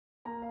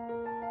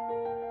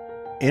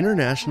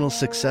International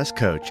success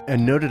coach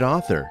and noted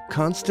author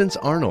Constance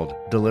Arnold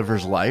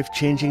delivers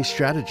life-changing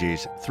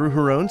strategies through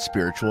her own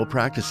spiritual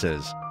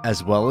practices,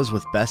 as well as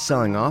with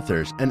best-selling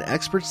authors and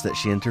experts that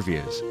she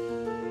interviews.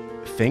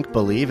 Think,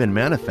 Believe, and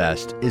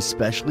Manifest is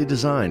specially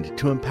designed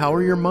to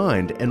empower your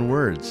mind and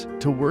words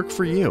to work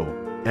for you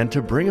and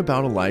to bring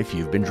about a life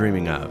you've been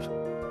dreaming of.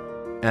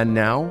 And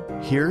now,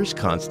 here's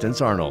Constance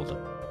Arnold.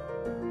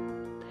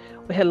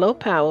 Well, hello,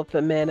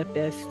 powerful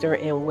manifester,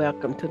 and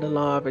welcome to the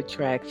Law of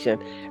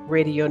Attraction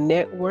Radio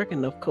Network.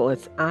 And of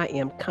course, I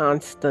am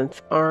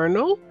Constance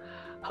Arnold,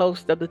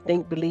 host of the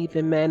Think, Believe,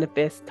 and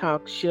Manifest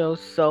talk show.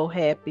 So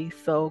happy,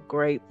 so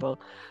grateful,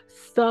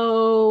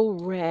 so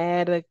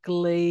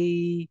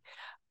radically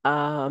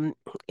um,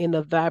 in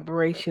a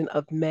vibration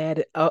of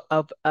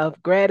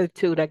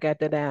gratitude. I got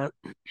that out.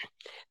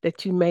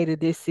 That you made a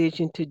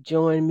decision to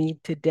join me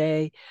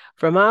today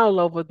from all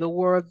over the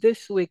world.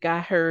 This week I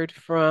heard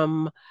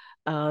from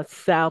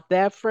South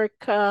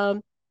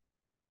Africa,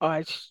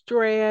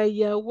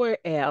 Australia, where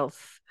else?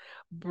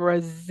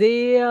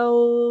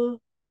 Brazil,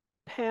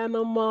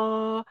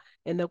 Panama,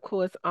 and of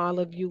course, all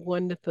of you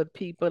wonderful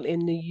people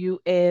in the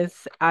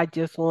U.S. I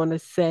just want to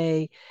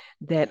say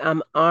that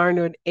I'm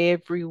honored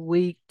every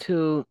week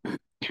to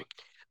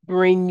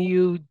bring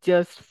you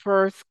just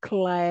first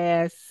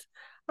class,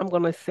 I'm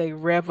going to say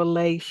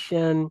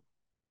revelation,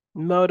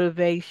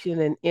 motivation,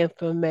 and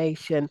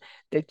information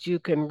that you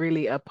can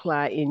really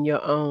apply in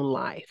your own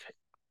life.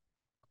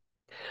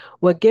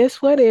 Well,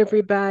 guess what,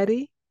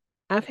 everybody?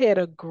 I've had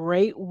a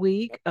great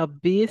week, a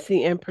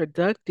busy and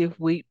productive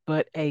week,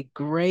 but a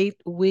great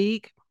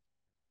week.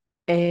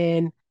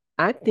 And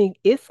I think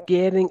it's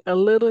getting a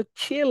little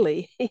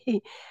chilly.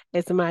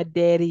 As my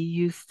daddy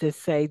used to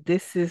say,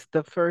 this is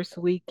the first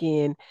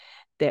weekend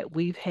that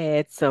we've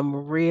had some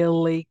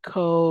really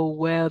cold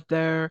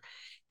weather,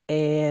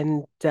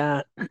 and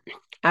I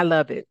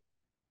love it.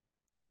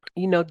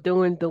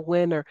 During the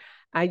winter,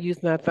 I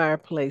use my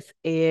fireplace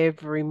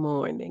every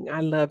morning.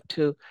 I love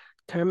to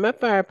turn my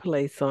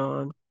fireplace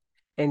on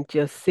and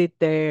just sit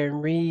there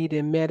and read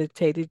and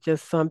meditate. It's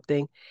just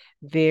something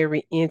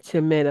very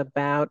intimate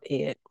about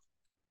it.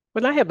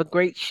 Well, I have a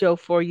great show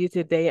for you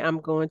today.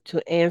 I'm going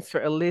to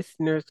answer a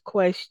listener's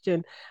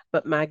question,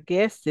 but my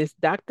guest is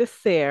Dr.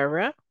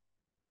 Sara,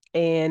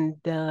 and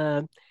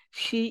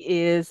she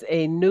is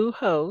a new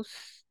host,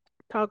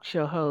 talk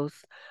show host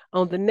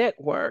on the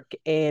network,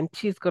 and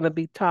she's going to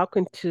be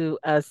talking to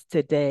us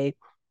today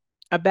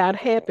about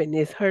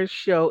happiness. Her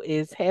show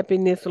is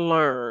Happiness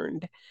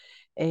Learned,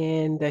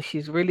 and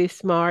she's really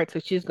smart, so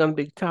she's going to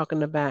be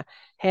talking about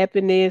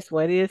happiness,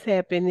 what is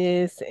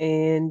happiness,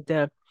 and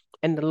the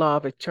law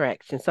of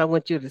attraction. So I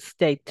want you to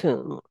stay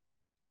tuned.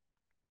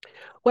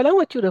 Well, I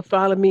want you to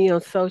follow me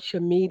on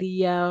social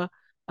media,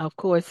 of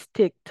course,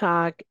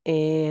 TikTok,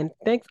 and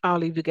thanks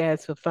all of you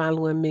guys for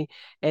following me.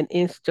 And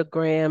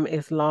Instagram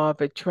is Law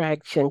of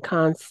Attraction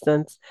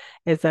Constance.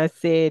 As I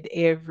said,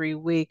 every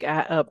week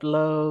I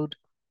upload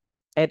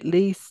at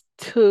least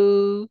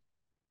two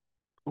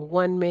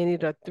 1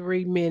 minute or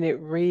 3 minute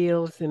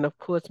reels. And of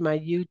course, my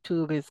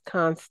YouTube is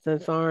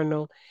Constance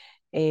Arnold.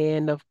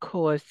 And of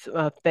course,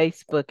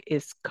 Facebook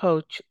is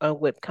Coach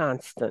with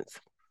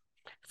Constance.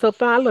 So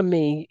follow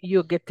me.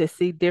 You'll get to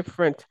see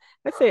different,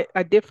 I say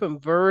a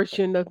different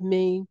version of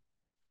me,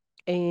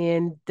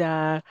 and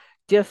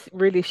just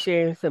really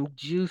sharing some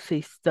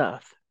juicy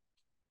stuff.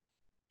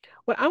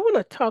 Well, I want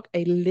to talk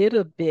a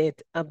little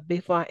bit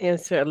before I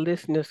answer a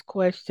listener's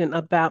question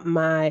about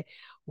my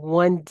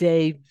 1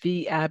 day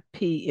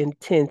VIP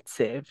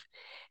intensive.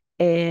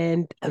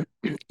 And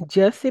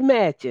just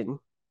imagine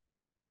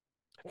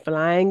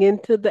flying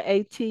into the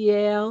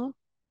ATL,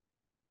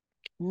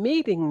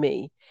 meeting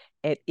me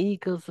at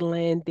Eagles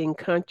Landing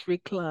Country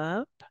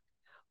Club.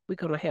 We're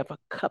going to have a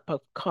cup of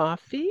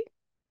coffee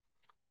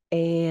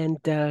and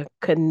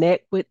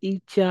connect with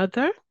each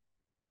other.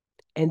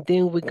 And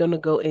then we're going to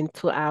go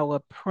into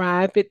our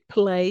private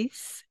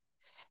place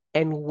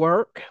and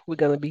work. We're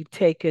going to be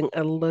taking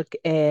a look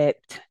at,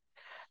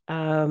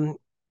 um,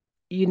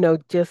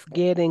 just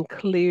getting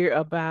clear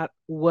about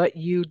what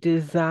you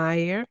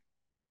desire.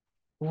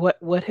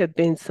 What have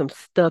been some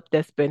stuff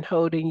that's been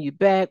holding you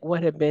back?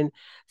 What have been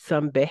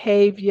some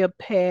behavior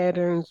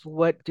patterns?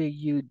 What do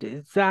you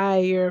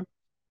desire?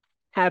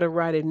 How to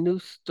write a new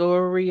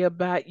story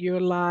about your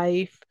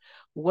life,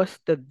 what's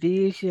the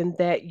vision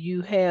that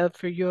you have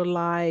for your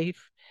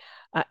life,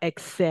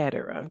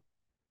 etc.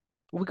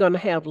 We're going to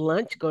have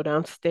lunch, go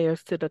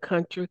downstairs to the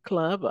country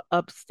club or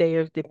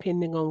upstairs,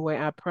 depending on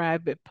where our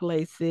private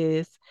place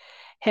is.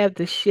 Have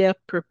the chef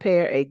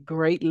prepare a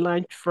great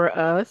lunch for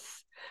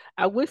us.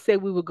 I would say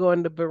we would go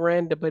on the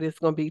veranda, but it's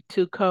going to be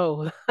too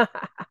cold.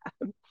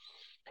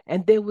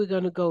 And then we're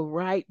going to go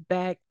right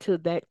back to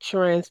that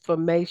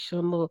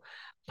transformational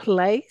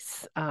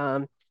place.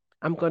 I'm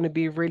going to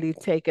be really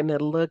taking a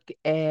look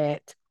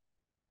at,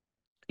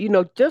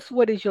 just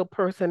what is your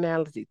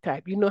personality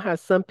type. You know how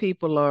some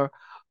people are,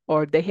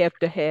 or they have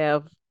to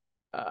have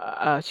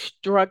a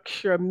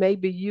structure.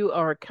 Maybe you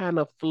are a kind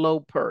of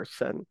flow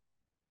person.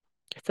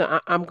 So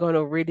I'm going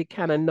to really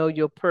kind of know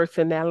your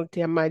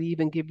personality. I might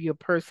even give you a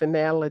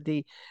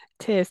personality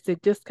test to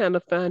just kind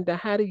of find out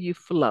how do you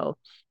flow.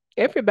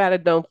 Everybody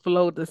don't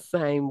flow the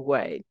same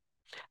way.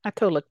 I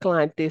told a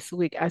client this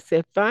week, I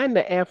said, find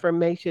the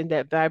affirmation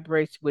that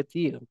vibrates with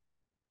you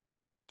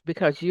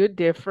because you're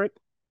different.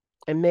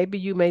 And maybe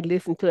you may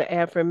listen to an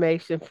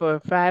affirmation for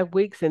 5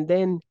 weeks and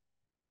then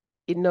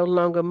it no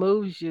longer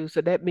moves you.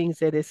 So that means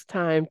that it's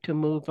time to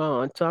move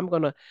on. So I'm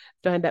going to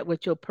find out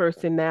what your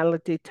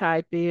personality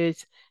type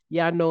is.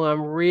 Y'all know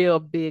I'm real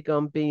big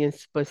on being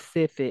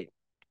specific.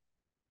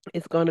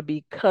 It's going to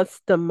be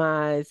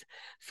customized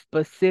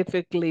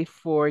specifically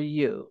for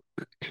you.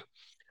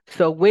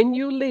 So when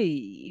you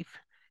leave,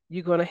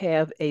 you're going to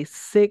have a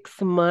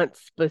 6 month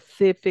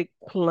specific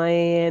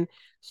plan,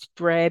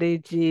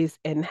 strategies,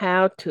 and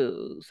how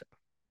to's.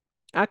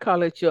 I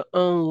call it your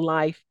own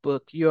life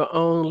book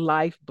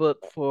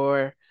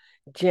for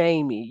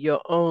Jamie,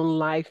 your own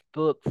life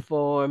book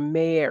for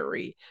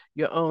Mary,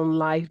 your own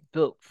life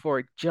book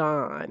for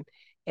John,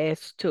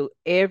 as to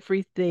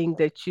everything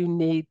that you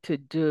need to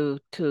do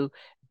to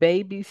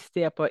baby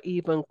step or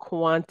even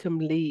quantum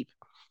leap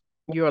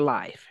your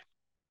life.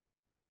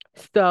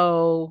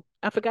 So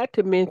I forgot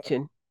to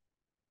mention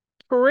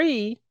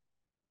free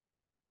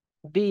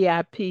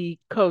VIP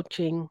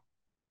coaching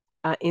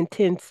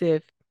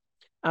intensive.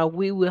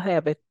 We will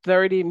have a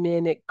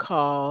 30-minute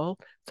call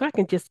so I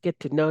can just get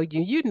to know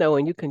you,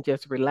 and you can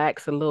just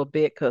relax a little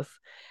bit because,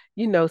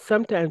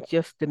 sometimes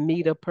just to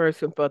meet a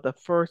person for the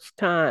first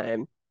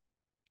time,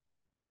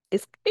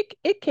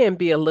 it can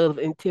be a little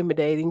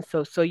intimidating.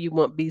 So you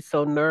won't be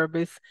so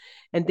nervous.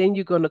 And then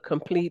you're going to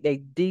complete a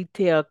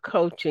detailed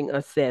coaching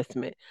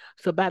assessment.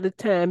 So by the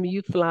time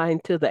you fly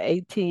into the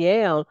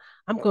ATL,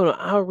 I'm going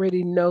to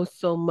already know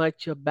so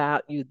much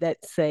about you.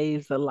 That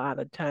saves a lot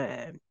of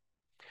time.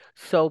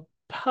 So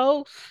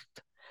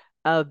post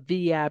a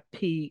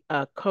VIP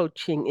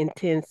coaching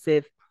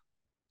intensive.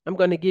 I'm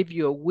going to give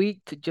you a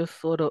week to just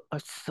sort of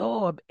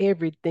absorb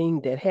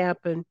everything that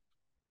happened.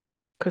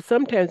 Because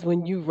sometimes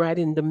when you right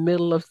in the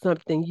middle of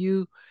something,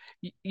 you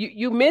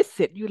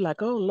miss it. You're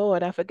like, oh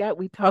Lord, I forgot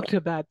we talked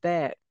about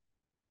that.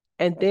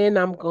 And then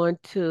I'm going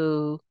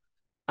to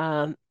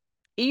um,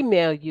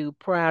 email you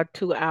prior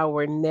to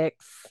our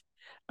next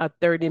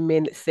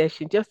 30-minute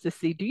session just to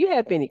see, do you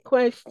have any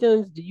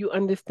questions? Do you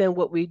understand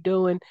what we're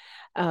doing?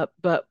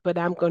 But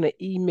I'm going to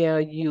email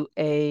you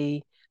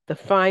the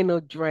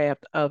final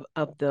draft of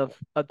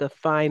the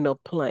final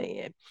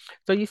plan.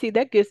 So you see,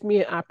 that gives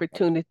me an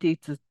opportunity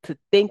to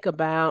think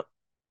about,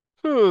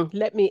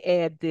 let me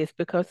add this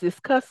because it's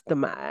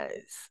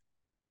customized.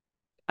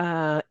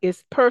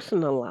 It's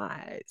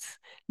personalized.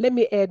 Let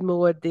me add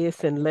more of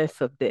this and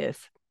less of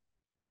this.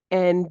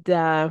 And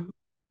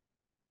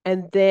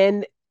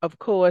then, of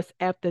course,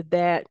 after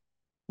that,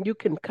 you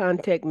can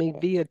contact me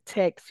via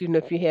text,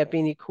 if you have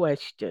any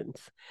questions.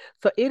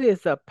 So it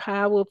is a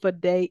powerful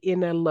day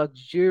in a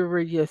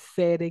luxurious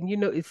setting.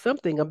 It's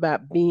something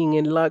about being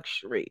in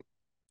luxury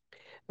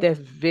that's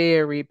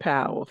very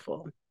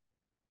powerful.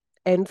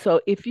 And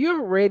so if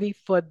you're ready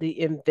for the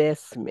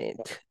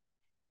investment,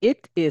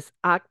 it is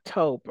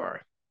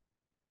October.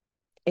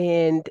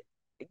 And,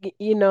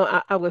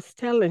 I was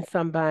telling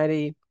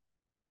somebody,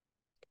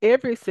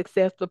 every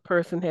successful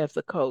person has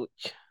a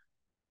coach.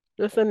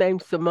 What's her name?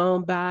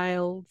 Simone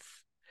Biles,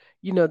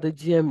 the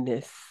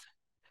gymnast.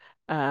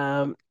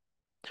 Um,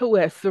 who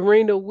has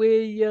Serena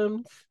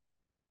Williams?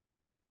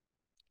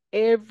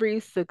 Every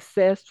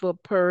successful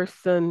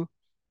person,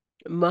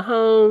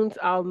 Mahomes,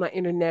 all my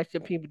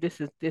international people.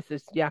 This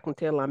is y'all can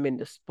tell I'm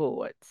into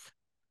sports.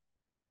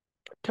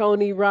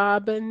 Tony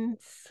Robbins,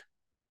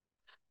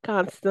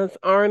 Constance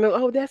Arnold.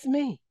 Oh, that's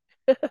me.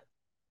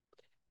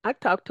 I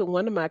talked to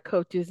one of my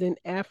coaches in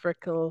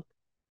Africa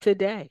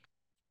today.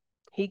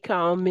 He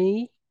called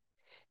me.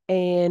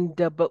 And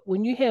but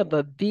when you have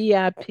a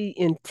VIP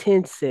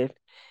intensive,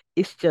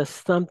 it's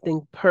just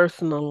something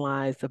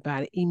personalized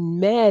about it.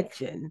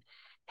 Imagine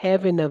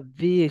having a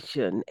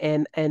vision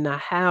and a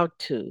how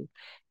to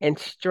and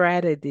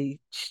strategies.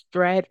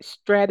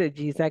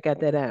 I got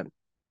that out.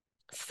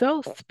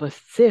 So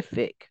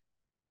specific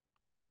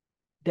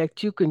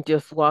that you can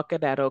just walk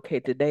it out. Okay,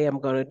 today I'm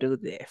going to do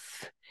this.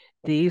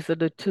 These are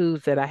the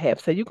tools that I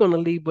have. So you're going to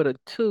leave with a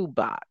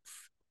toolbox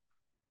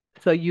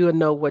so you'll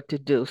know what to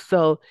do.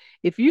 So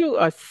if you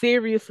are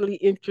seriously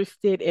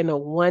interested in a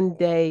 1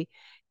 day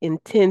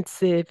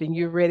intensive and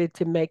you're ready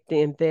to make the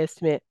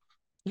investment,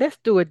 let's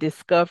do a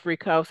discovery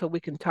call so we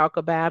can talk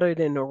about it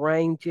and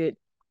arrange it.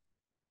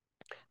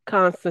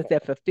 Constance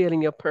at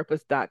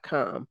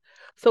fulfillingyourpurpose.com.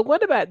 So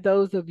what about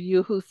those of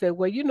you who say,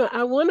 well,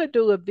 I want to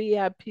do a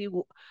VIP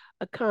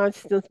a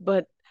Constance,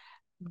 but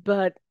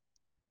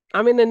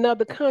I'm in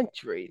another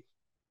country,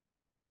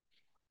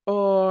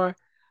 or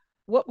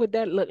what would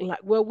that look like?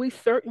 Well, we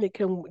certainly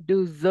can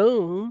do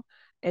Zoom,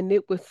 and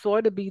it would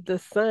sort of be the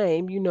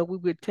same. We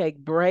would take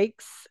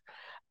breaks,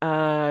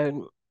 uh,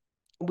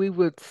 we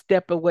would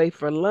step away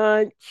for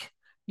lunch,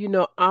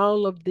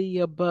 all of the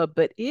above,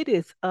 but it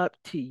is up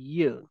to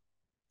you.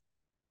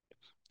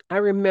 I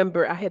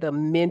remember I had a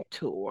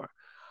mentor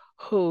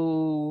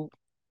who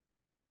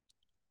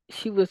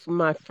she was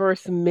my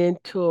first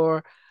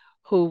mentor,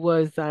 who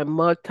was a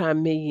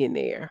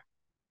multimillionaire.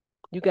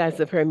 You guys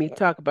have heard me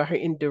talk about her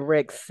in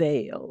direct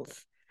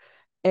sales.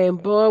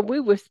 And boy, we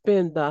would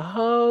spend the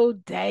whole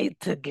day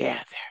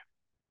together.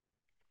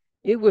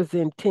 It was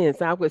intense.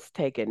 I was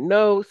taking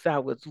notes. I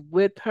was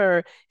with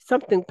her.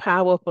 Something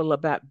powerful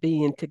about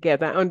being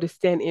together. I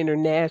understand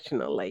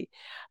internationally,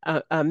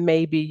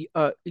 maybe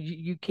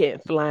you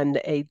can't fly in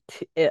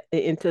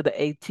into the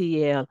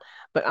ATL,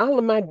 but all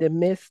of my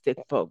domestic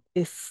folk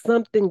is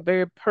something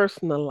very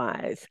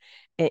personalized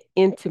and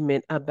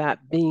intimate about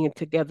being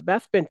together. But I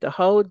spent the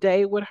whole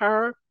day with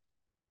her.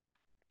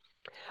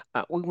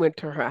 We went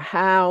to her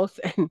house,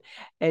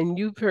 and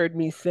you've heard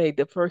me say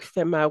the first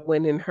time I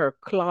went in her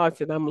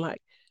closet, I'm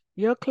like,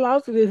 your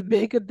closet is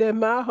bigger than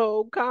my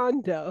whole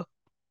condo,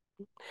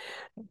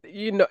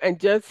 and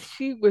just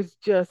she was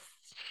just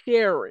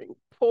sharing,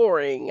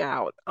 pouring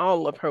out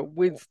all of her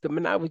wisdom,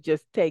 and I was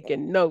just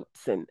taking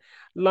notes and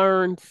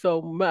learned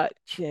so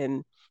much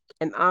and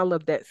all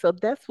of that. So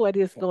that's what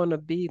it's going to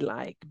be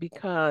like,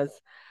 because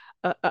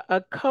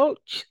a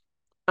coach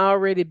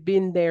already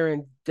been there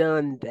and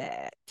done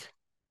that.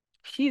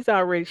 She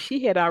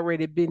had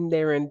already been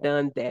there and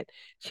done that.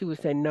 She would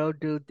say, no,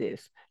 do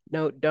this.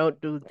 No, don't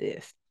do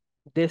this.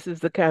 This is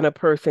the kind of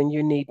person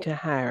you need to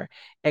hire,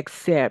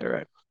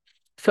 etc.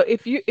 So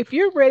if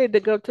you're ready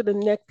to go to the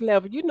next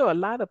level, a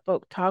lot of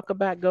folk talk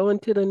about going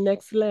to the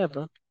next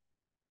level,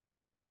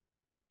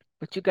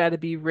 but you got to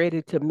be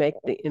ready to make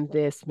the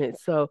investment.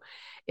 So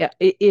yeah,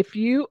 if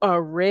you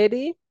are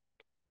ready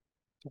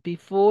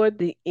before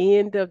the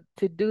end of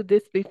to do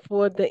this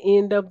before the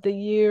end of the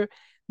year,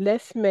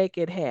 let's make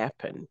it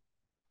happen.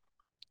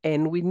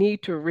 And I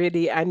need to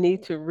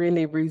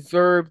really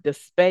reserve the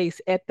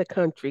space at the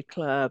country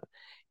club,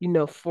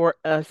 for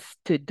us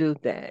to do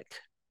that.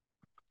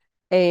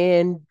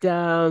 And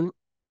some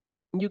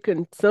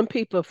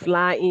people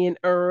fly in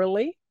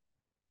early.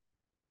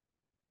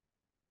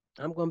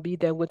 I'm going to be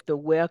there with the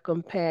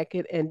welcome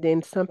packet. And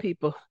then some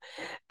people,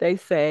 they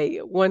say,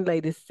 one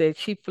lady said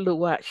she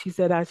flew out. She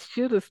said, I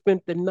should have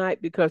spent the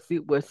night because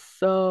it was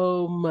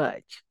so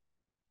much.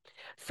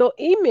 So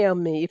email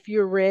me if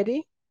you're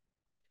ready.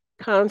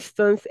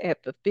 Constance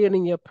at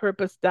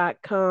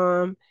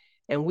fulfillingyourpurpose.com,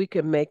 and we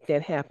can make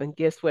that happen.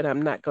 Guess what?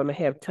 I'm not going to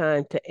have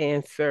time to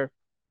answer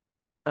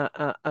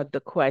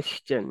the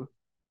question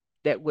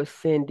that was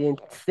sent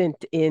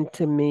in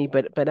to me,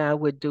 but I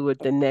would do it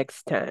the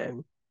next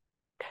time.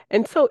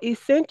 And so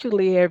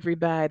essentially,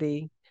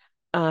 everybody,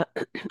 uh,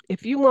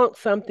 if you want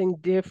something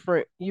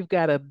different, you've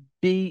got to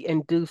be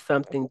and do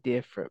something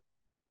different.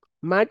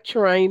 My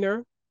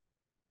trainer,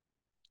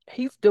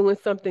 he's doing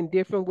something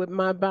different with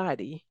my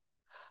body.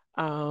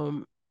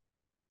 Um,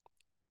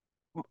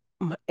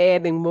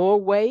 Adding more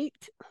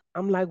weight.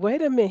 I'm like,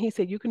 wait a minute. He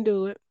said, you can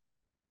do it.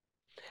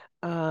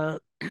 Uh,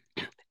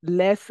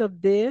 Less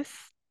of this.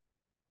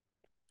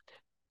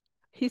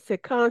 He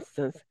said,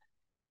 Constance,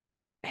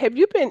 have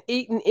you been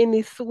eating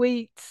any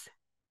sweets?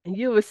 And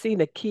you ever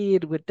seen a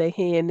kid with their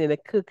hand in a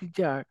cookie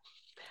jar?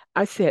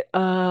 I said,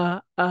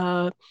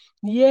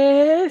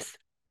 yes.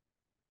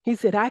 He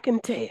said, I can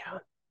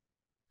tell.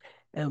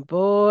 And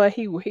boy,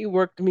 he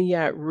worked me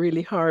out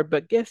really hard.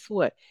 But guess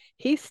what?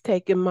 He's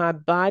taken my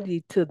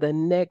body to the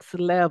next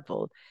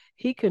level.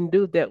 He can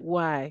do that.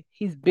 Why?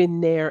 He's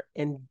been there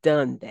and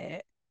done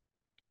that.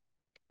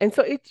 And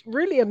so it's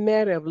really a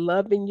matter of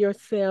loving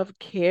yourself,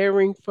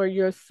 caring for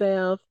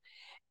yourself.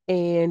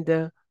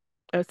 And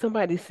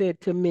somebody said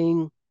to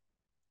me,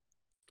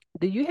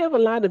 do you have a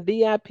lot of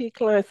VIP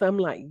clients? I'm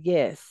like,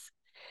 yes.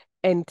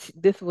 And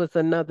this was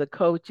another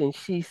coach, and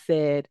she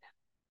said,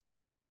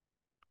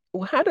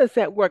 well, how does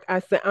that work?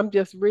 I said, I'm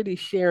just really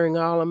sharing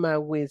all of my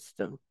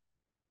wisdom.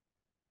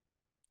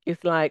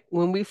 It's like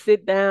when we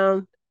sit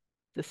down,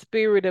 the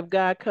Spirit of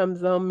God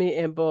comes on me,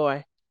 and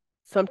boy,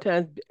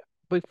 sometimes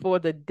before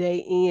the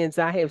day ends,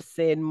 I have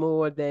said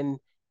more than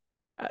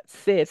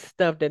said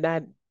stuff that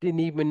I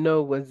didn't even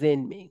know was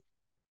in me.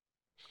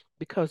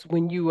 Because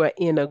when you are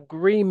in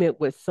agreement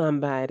with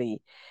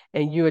somebody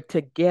and you're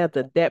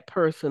together, that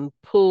person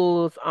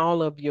pulls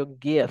all of your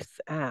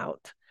gifts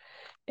out.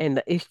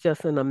 And it's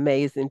just an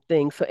amazing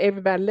thing. So,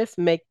 everybody, let's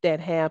make that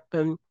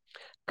happen.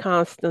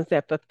 Constance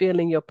at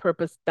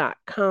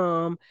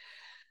fulfillingyourpurpose.com.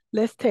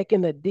 Let's take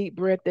in a deep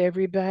breath,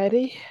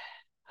 everybody.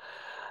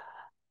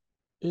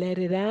 Let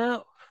it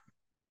out.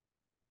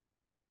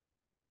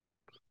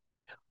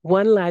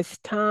 One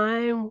last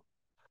time.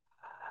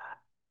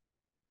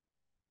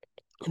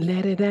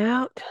 Let it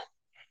out.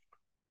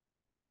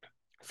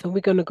 So,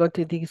 we're going to go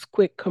to these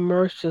quick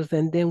commercials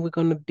and then we're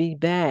going to be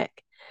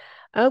back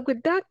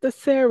with Dr.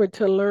 Sara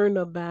to learn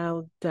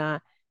about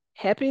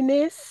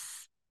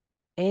happiness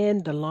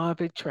and the law of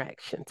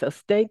attraction. So,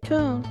 stay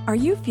tuned. Are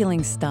you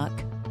feeling stuck?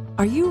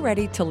 Are you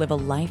ready to live a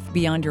life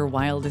beyond your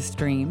wildest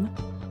dream?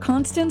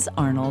 Constance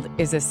Arnold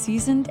is a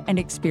seasoned and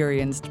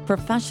experienced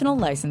professional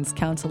licensed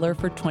counselor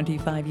for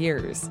 25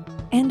 years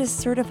and a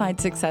certified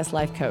success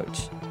life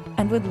coach,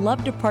 and would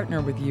love to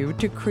partner with you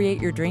to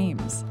create your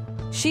dreams.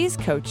 She's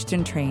coached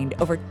and trained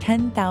over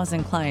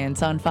 10,000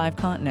 clients on 5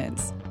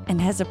 continents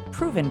and has a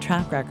proven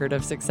track record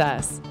of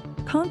success.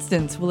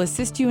 Constance will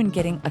assist you in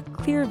getting a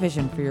clear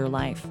vision for your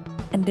life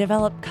and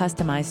develop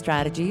customized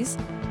strategies,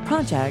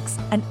 projects,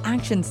 and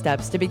action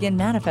steps to begin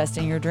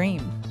manifesting your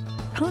dream.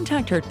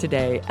 Contact her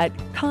today at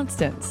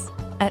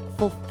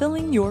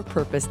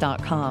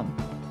constance@fulfillingyourpurpose.com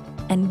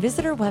and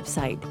visit her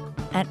website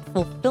at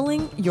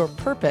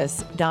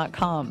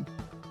fulfillingyourpurpose.com.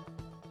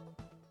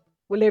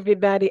 Well,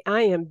 everybody,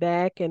 I am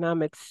back and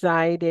I'm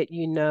excited.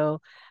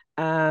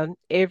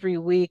 Every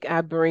week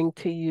I bring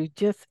to you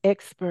just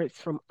experts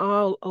from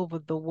all over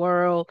the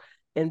world,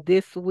 and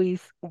this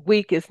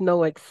week is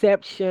no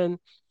exception.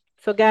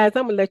 So, guys,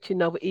 I'm gonna let you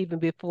know even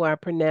before I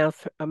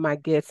pronounce my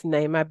guest's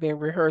name. I've been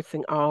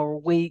rehearsing all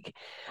week,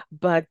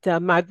 but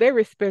my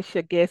very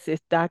special guest is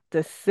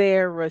Dr.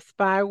 Sara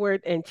Spowart,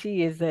 and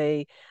she is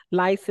a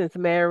licensed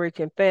marriage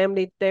and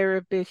family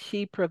therapist.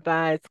 She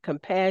provides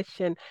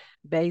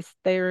compassion-based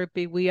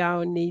therapy. We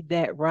all need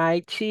that,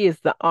 right? She is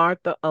the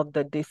author of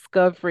The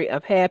Discovery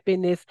of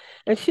Happiness,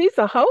 and she's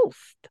a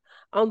host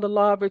on the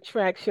Law of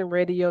Attraction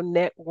Radio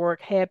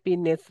Network,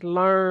 Happiness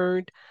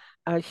Learned.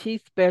 She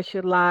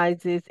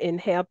specializes in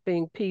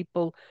helping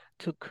people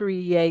to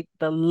create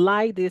the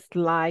lightest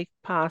life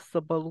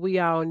possible. We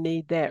all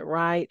need that,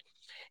 right?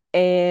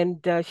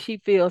 And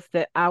she feels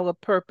that our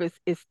purpose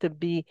is to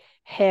be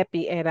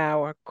happy at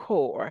our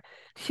core.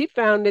 She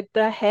founded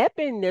the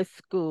Happiness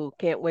School.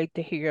 Can't wait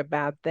to hear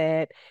about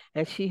that.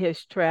 And she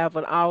has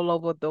traveled all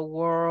over the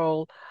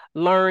world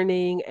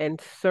learning and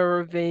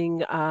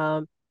serving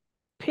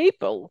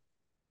people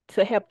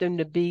to help them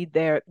to be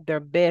their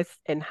best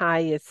and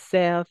highest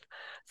self.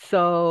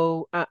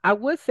 So I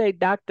would say,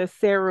 Dr.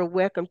 Sara,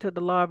 welcome to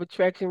the Law of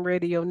Attraction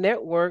Radio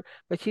Network,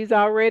 but she's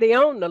already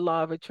on the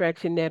Law of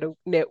Attraction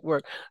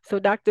Network. So,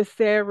 Dr.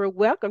 Sara,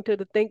 welcome to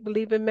the Think,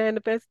 Believe, and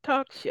Manifest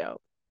Talk Show.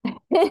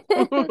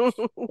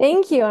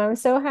 Thank you. I'm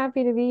so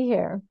happy to be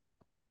here.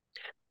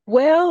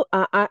 Well,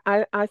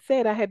 I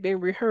said I had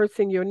been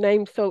rehearsing your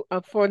name, so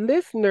for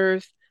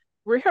listeners,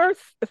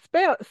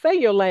 say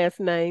your last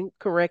name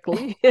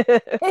correctly.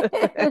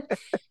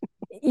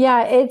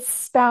 Yeah,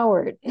 it's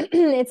Spowart.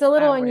 It's a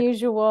little Howard.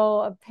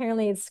 unusual.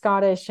 Apparently, it's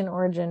Scottish in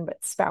origin,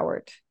 but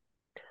Spowart.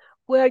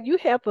 Well, you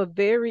have a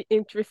very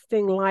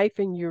interesting life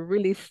and you're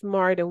really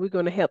smart, and we're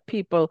going to help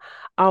people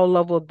all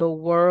over the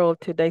world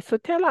today. So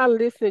tell our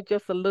listeners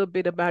just a little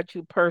bit about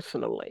you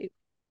personally.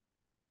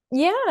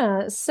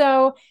 Yeah.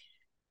 So,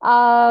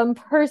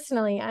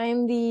 personally,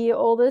 I'm the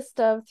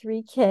oldest of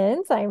 3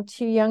 kids. I have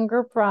 2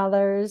 younger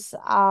brothers.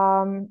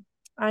 I'm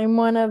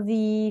one of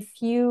the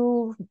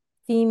few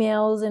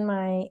females in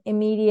my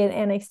immediate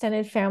and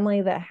extended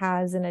family that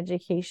has an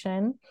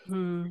education.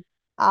 Hmm.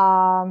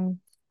 Um,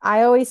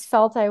 I always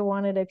felt I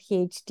wanted a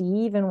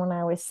PhD even when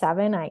I was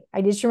 7. I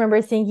just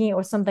remember thinking it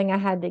was something I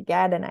had to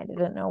get and I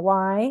didn't know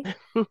why.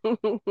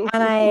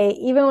 And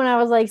even when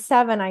I was like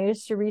 7, I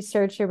used to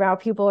research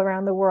about people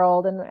around the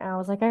world and I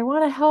was like, I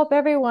want to help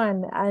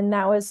everyone. And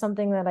that was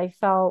something that I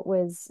felt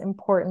was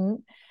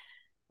important.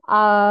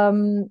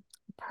 Um,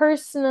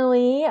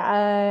 Personally,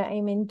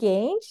 I'm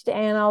engaged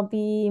and I'll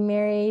be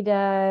married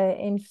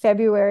in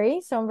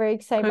February. So I'm very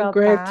excited about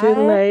that.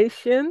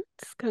 Congratulations.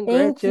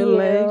 Thank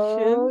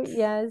Congratulations. you.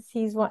 Yes,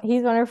 he's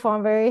wonderful.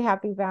 I'm very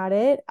happy about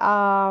it.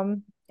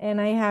 And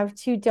I have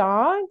 2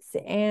 dogs,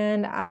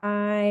 and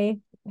I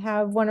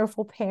have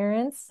wonderful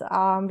parents.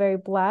 I'm very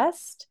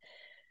blessed.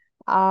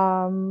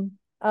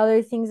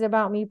 Other things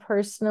about me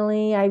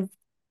personally, I've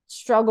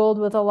struggled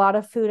with a lot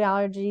of food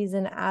allergies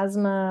and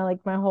asthma like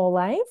my whole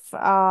life.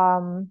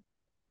 And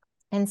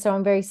so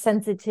I'm very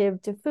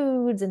sensitive to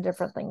foods and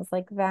different things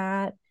like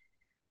that.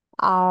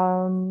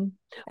 Um,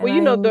 and Well,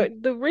 you know,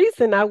 I'm the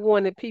reason I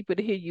wanted people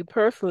to hear you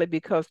personally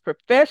because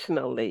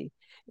professionally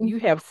you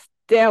have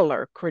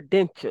stellar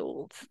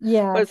credentials. But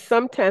Yes.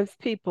 sometimes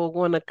people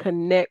want to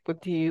connect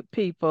with you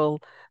people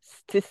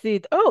to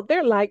see, oh,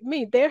 they're like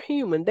me, they're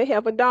human, they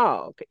have a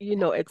dog,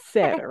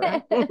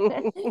 etc.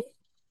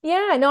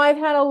 Yeah, no, I've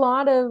had a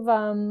lot of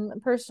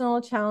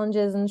personal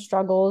challenges and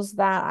struggles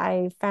that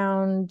I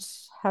found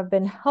have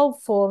been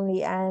helpful in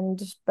the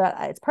end, but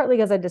it's partly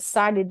because I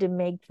decided to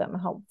make them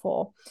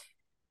helpful.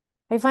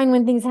 I find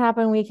when things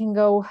happen, we can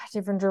go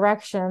different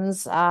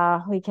directions.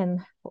 We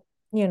can,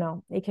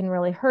 it can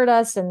really hurt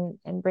us and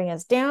bring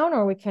us down,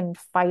 or we can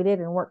fight it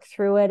and work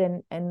through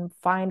it and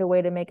find a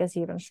way to make us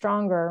even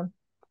stronger.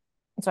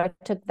 So I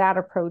took that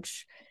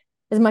approach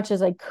as much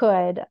as I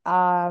could.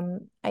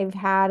 I've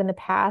had in the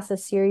past a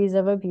series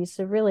of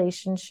abusive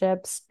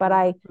relationships, but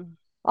I Mhm.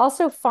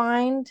 also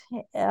find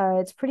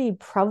it's pretty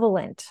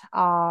prevalent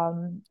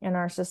in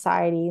our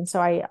society. And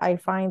so I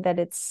find that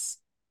there's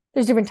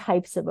different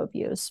types of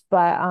abuse,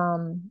 but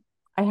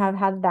I have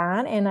had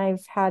that, and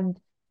I've had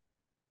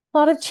a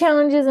lot of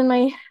challenges in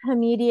my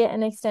immediate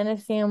and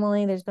extended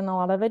family. There's been a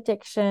lot of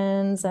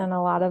addictions and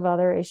a lot of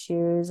other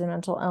issues and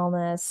mental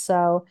illness.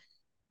 So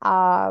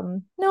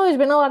no, there's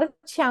been a lot of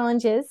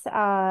challenges.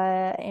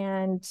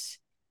 And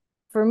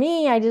for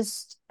me,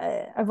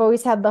 I've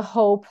always had the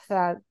hope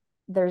that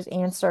there's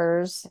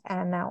answers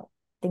and that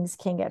things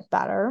can get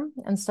better.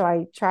 And so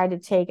I tried to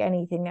take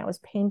anything that was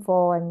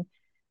painful and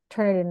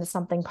turn it into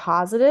something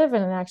positive,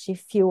 and it actually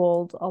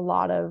fueled a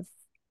lot of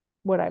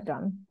what I've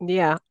done.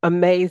 Yeah,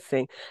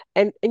 amazing.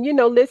 And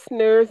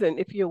listeners, and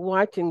if you're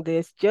watching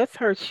this, just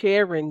her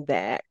sharing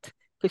that,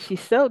 because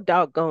she's so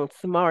doggone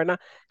smart. Now,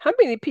 how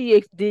many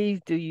PhDs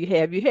do you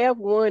have? You have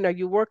one, are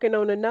you working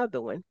on another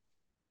one?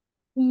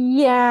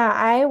 Yeah,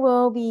 I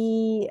will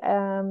be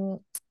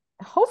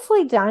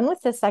hopefully done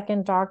with the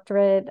second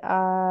doctorate.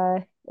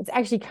 It's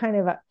actually kind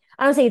of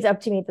I don't say it's up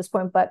to me at this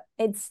point, but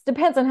it's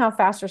depends on how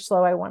fast or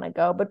slow I want to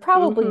go. But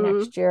probably Mm-hmm.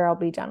 next year I'll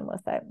be done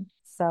with it.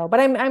 So, but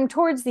I'm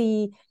towards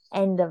the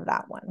end of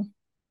that one.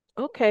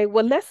 Okay,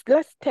 well let's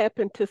tap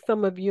into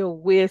some of your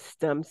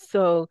wisdom.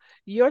 So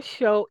your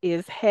show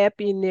is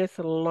Happiness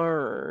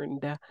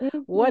Learned.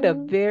 What a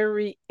Hmm.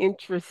 very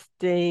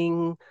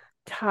interesting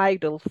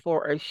title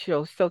for a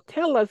show. So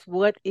tell us,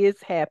 what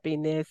is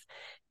happiness?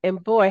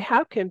 And boy,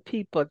 how can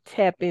people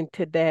tap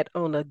into that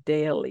on a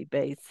daily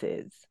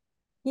basis?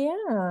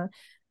 Yeah.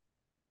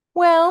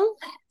 Well,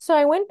 so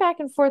I went back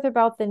and forth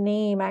about the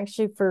name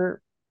actually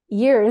for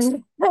years.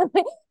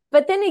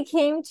 But then it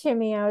came to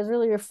me, I was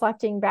really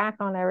reflecting back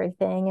on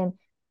everything. And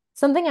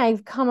something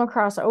I've come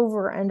across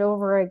over and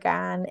over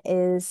again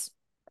is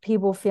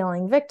people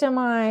feeling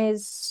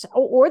victimized,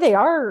 or they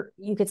are,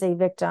 you could say,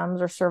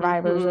 victims or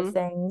survivors of Mm-hmm.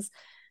 things.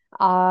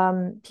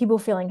 People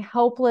feeling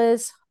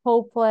helpless,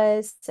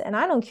 hopeless. And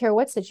I don't care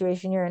what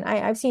situation you're in.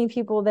 I've seen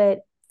people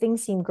that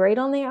things seem great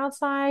on the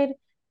outside,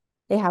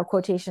 they have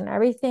quotation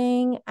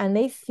everything, and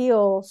they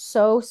feel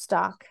so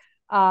stuck.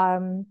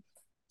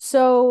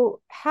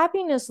 So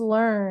happiness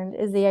learned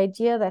is the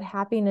idea that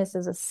happiness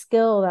is a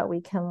skill that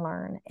we can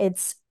learn.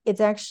 It's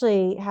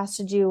actually has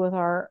to do with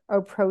our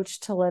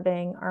approach to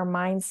living, our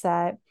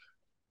mindset.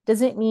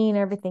 Doesn't mean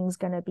everything's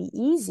going to be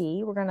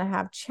easy. We're going to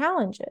have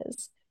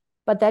challenges,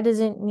 but that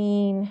doesn't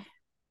mean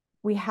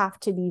we have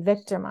to be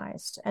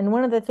victimized. And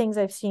one of the things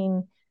I've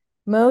seen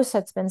most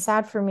that's been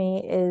sad for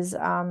me is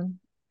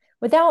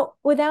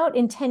without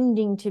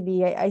intending to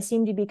be, I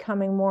seem to be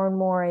becoming more and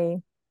more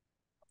a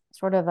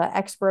sort of an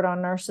expert on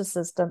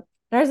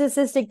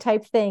narcissistic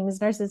type things,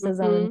 narcissism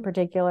in Mm-hmm.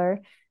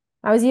 particular.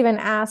 I was even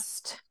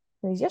asked,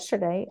 it was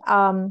yesterday,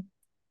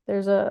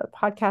 there's a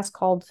podcast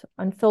called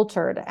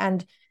Unfiltered,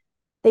 and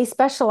they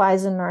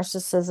specialize in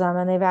narcissism,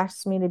 and they've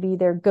asked me to be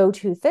their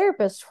go-to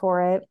therapist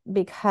for it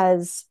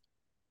because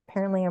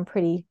apparently I'm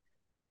pretty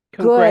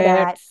good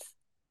at, Congrats.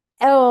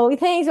 oh,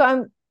 thanks. So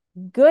I'm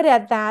good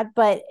at that,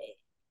 but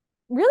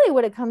really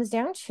what it comes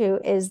down to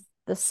is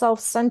the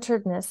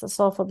self-centeredness, the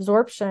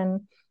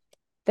self-absorption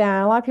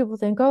that a lot of people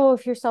think, oh,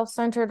 if you're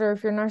self-centered or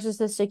if you're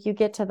narcissistic, you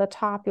get to the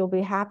top, you'll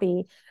be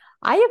happy.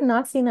 I have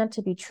not seen that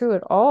to be true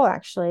at all,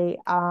 actually.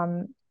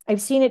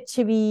 I've seen it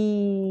to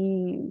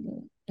be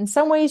in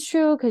some ways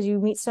true because you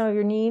meet some of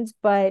your needs,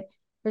 but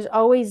there's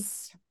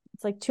always,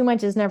 it's like too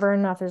much is never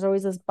enough. There's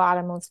always this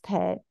bottomless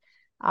pit.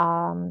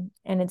 And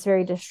it's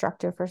very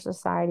destructive for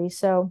society.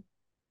 So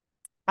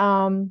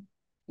um,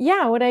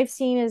 yeah, what I've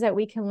seen is that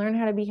we can learn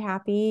how to be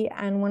happy.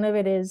 And one of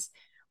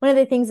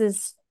the things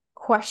is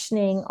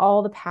questioning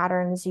all the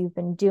patterns you've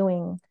been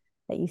doing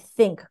that you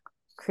think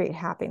create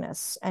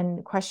happiness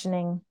and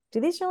questioning, do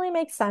these really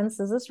make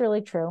sense? Is this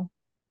really true?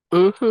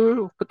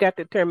 Mm-hmm. Forgot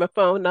to turn my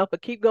phone off,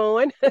 but keep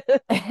going.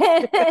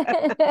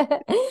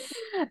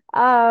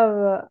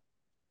 um,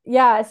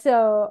 yeah,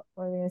 so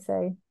what was I gonna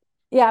say?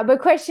 Yeah, but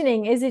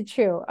questioning, is it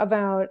true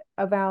about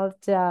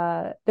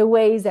the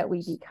ways that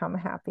we become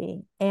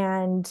happy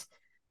and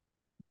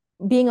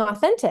being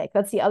authentic?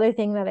 That's the other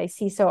thing that I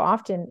see so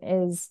often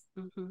is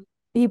Mm-hmm.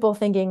 people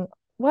thinking,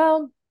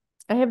 well,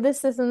 I have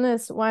this, and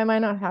this. Why am I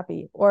not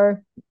happy?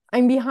 Or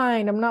I'm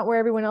behind. I'm not where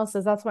everyone else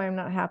is. That's why I'm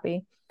not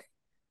happy.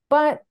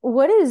 But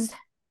what is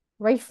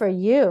right for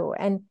you?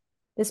 And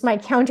this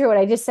might counter what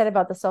I just said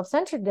about the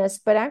self-centeredness,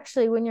 but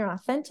actually, when you're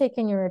authentic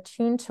and you're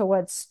attuned to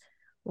what's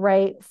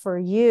right for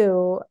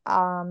you,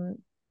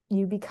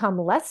 you become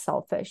less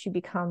selfish. You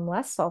become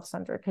less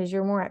self-centered because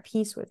you're more at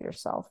peace with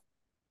yourself.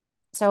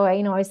 So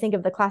I always think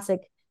of the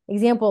classic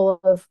example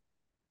of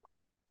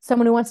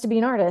someone who wants to be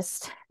an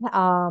artist,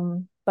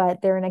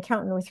 but they're an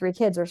accountant with three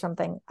kids or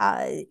something.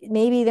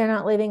 Maybe they're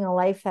not living a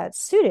life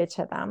that's suited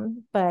to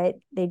them, but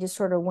they just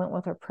sort of went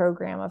with a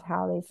program of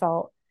how they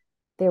felt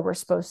they were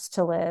supposed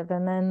to live.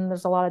 And then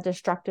there's a lot of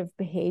destructive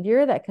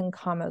behavior that can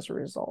come as a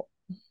result.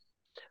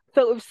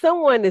 So if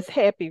someone is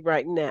unhappy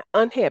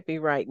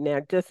right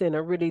now, just in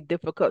a really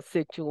difficult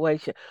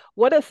situation,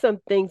 what are some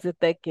things that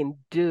they can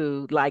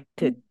do like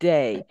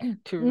today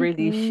to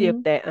really shift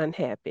Mm-hmm. that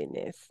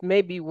unhappiness?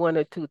 Maybe one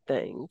or two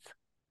things.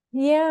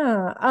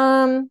 Yeah.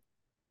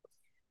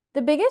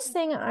 The biggest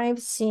thing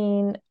I've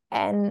seen,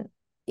 and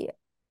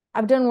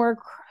I've done work,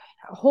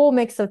 a whole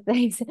mix of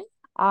things.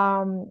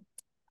 Um,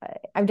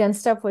 I've done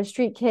stuff with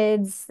street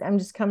kids. I'm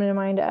just coming to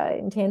mind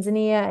in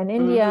Tanzania and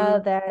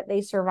India Mm-hmm. that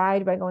they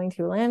survived by going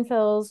through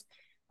landfills,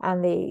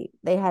 and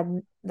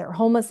they're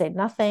homeless. They had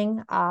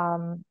nothing.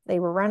 They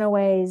were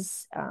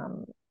runaways.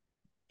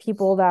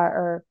 People that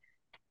are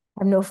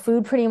have no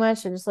food pretty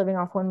much. They're just living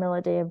off 1 meal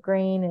a day of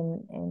grain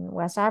in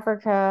West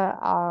Africa.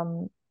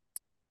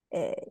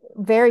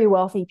 Very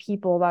wealthy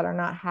people that are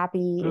not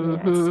happy in the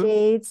United Mm-hmm.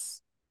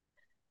 States.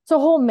 It's a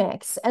whole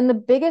mix. And the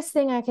biggest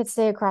thing I could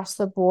say across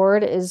the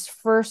board is,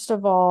 first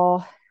of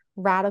all,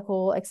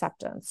 radical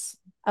acceptance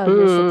of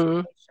your Mm,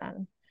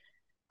 situation.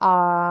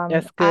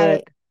 that's I,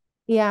 good.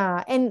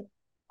 yeah. And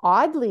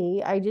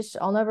oddly,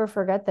 I'll never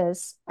forget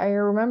this. I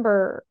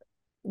remember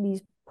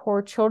these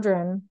poor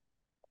children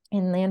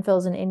in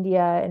landfills in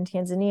India and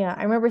Tanzania.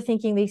 I remember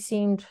thinking they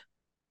seemed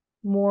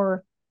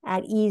more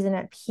at ease and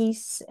at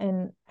peace,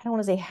 and I don't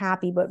want to say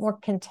happy, but more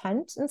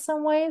content in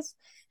some ways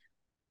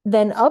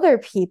than other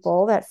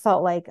people that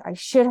felt like I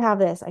should have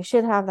this, I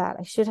should have that,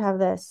 I should have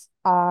this.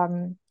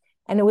 And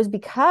it was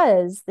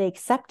because they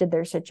accepted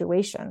their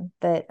situation,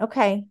 that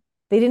okay,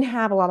 they didn't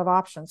have a lot of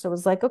options. So it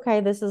was like, okay,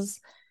 this is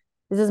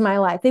my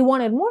life. They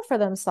wanted more for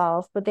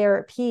themselves, but they're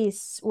at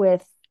peace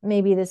with,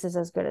 maybe this is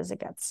as good as it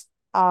gets.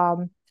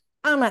 I'm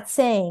not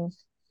saying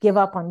give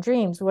up on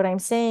dreams. What I'm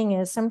saying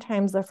is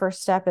sometimes the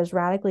first step is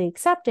radically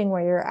accepting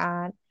where you're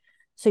at.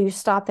 So you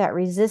stop that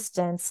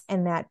resistance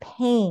and that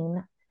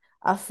pain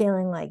of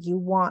feeling like you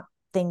want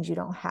things you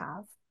don't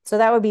have. So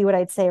that would be what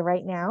I'd say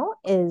right now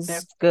is,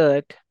 That's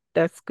good.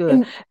 That's good.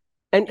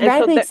 and And so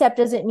radically that accept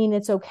doesn't mean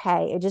it's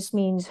okay. It just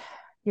means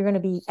you're going to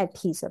be at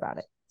peace about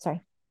it.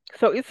 Sorry.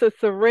 so it's a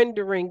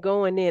surrendering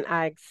going in.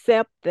 I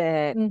accept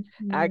that.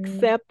 I Mm-hmm.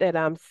 accept that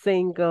I'm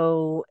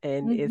single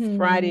and it's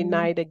Friday Mm-hmm.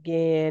 night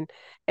again,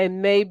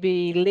 and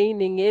maybe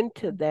leaning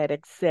into that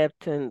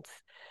acceptance,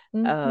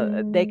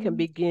 they can Mm-hmm.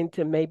 begin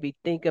to maybe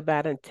think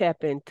about and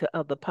tap into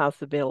other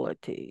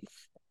possibilities,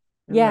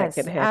 and that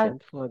can Yes. happen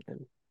for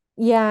them.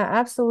 Yeah,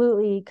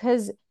 absolutely.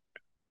 Because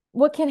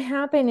what can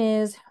happen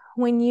is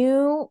when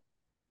you,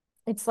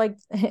 it's like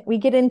we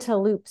get into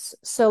loops.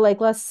 So,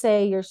 like, let's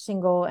say you're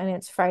single and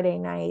it's Friday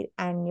night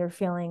and you're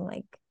feeling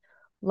like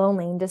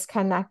lonely and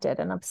disconnected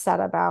and upset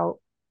about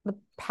the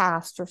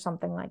past or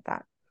something like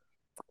that.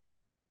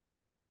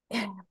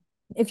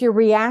 If you're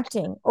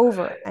reacting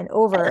over and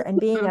over and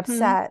being Mm-hmm.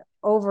 upset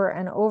over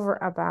and over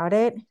about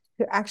it,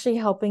 you're actually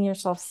helping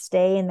yourself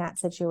stay in that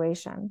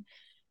situation.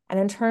 And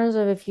in terms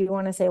of, if you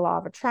want to say law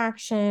of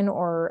attraction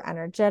or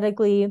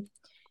energetically,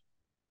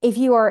 if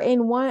you are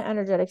in one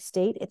energetic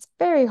state, it's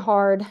very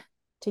hard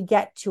to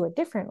get to a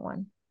different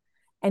one.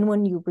 And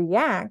when you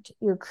react,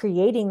 you're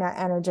creating that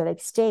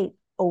energetic state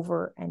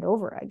over and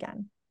over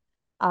again.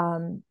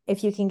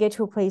 If you can get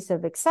to a place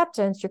of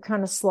acceptance, you're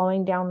kind of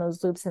slowing down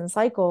those loops and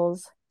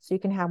cycles so you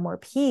can have more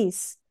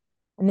peace,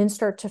 and then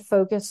start to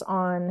focus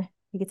on,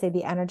 you could say,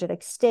 the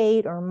energetic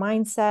state or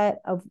mindset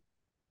of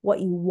what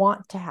you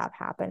want to have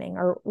happening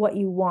or what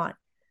you want.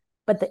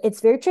 But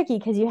it's very tricky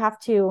because you have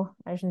to,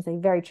 I shouldn't say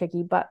very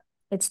tricky, but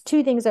it's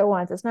two things at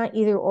once. It's not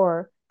either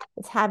or.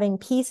 It's having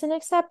peace and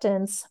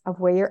acceptance of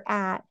where you're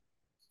at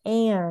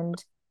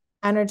and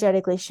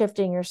energetically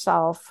shifting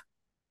yourself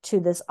to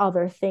this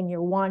other thing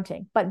you're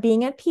wanting, but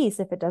being at peace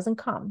if it doesn't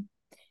come.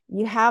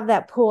 You have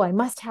that pull, I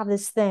must have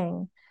this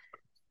thing,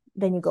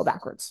 then you go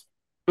backwards.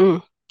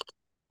 Mm,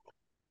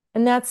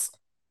 And that's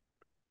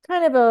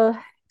kind of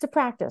it's a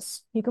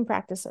practice. You can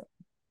practice it.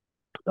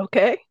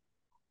 okay.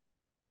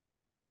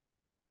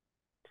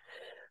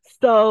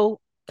 So,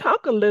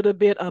 talk a little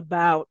bit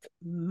about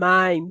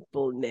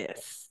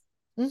mindfulness.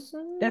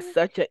 That's Mm-hmm.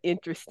 such an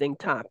interesting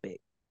topic.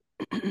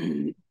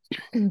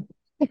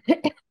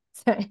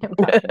 Sorry, I'm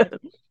coughing.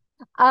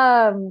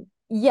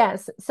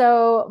 Yes.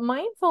 So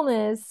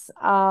mindfulness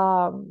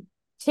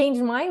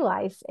changed my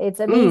life. It's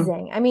Mm,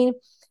 amazing. I mean,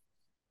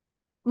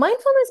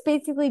 mindfulness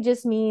basically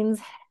just means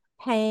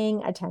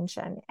paying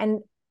attention. And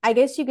I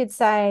guess you could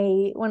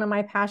say one of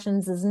my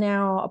passions is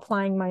now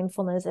applying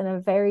mindfulness in a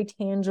very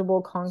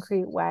tangible,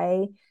 concrete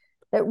way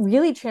that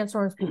really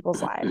transforms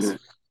people's lives.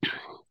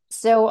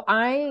 So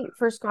I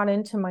first got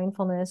into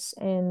mindfulness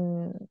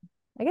in,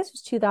 I guess it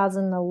was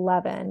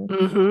 2011.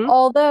 mm-hmm.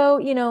 Although,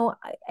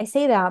 I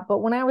say that, but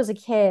when I was a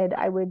kid,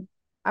 I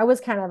was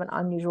kind of an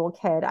unusual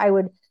kid. I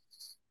would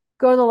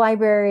go to the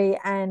library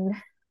and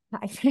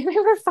I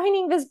remember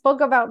finding this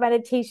book about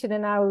meditation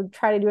and I would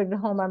try to do it at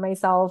home by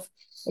myself.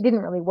 It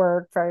didn't really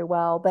work very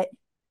well, but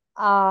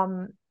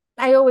um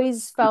I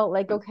always felt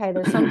like, okay,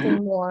 there's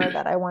something more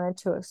that I wanted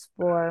to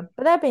explore.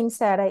 But that being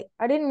said,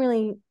 I didn't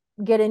really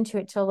get into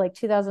it till like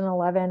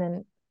 2011,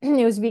 and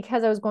it was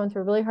because I was going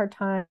through a really hard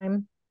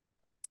time.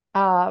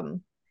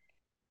 Um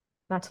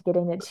Not to get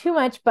into too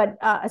much, but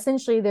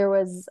essentially there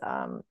was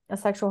a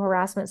sexual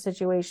harassment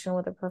situation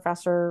with a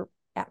professor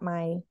at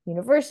my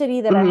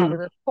university that I had to Mm,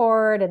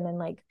 report, and then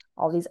like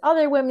all these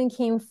other women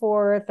came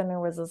forth, and there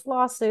was this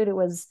lawsuit. It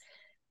was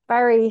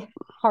very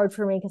hard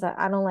for me because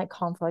I don't like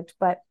conflict,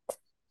 but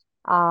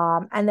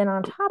and then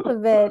on top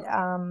of it,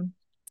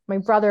 my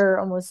brother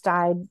almost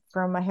died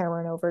from a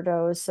heroin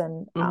overdose,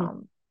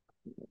 mm,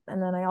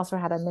 and then I also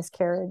had a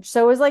miscarriage.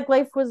 So it was like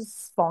life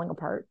was falling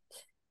apart,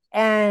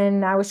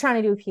 and I was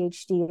trying to do a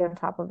PhD on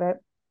top of it.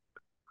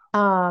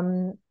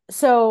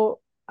 So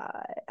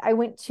I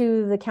went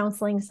to the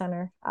counseling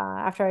center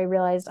after I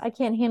realized I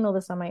can't handle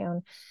this on my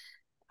own.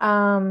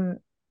 Um,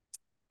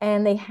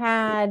 and they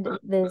had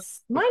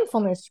this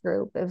mindfulness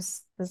group. It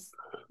was this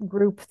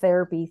group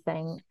therapy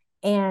thing,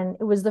 and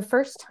it was the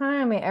first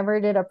time I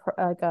ever did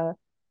like a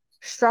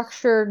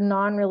structured,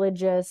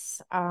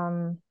 non-religious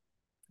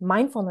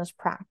mindfulness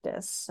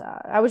practice.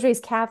 I was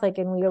raised Catholic,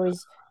 and we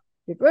always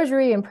did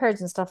rosary and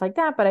prayers and stuff like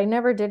that, but I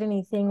never did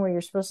anything where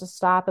you're supposed to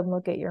stop and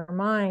look at your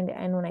mind.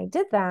 And when I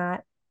did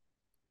that,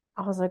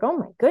 I was like, oh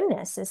my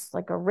goodness, it's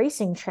like a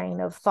racing train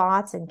of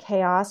thoughts and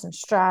chaos and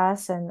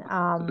stress. And,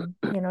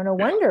 no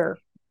wonder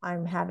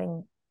I'm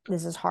having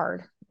this is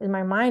hard. And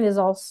my mind is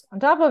all on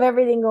top of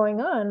everything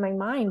going on. My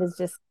mind is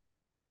just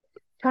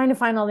trying to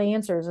find all the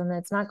answers, and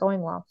it's not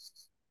going well.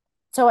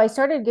 So I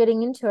started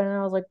getting into it, and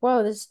I was like,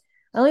 whoa, this,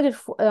 I only did,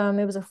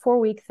 it was a 4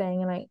 week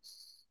thing. And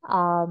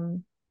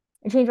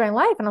it changed my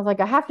life. And I was like,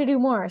 I have to do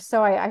more.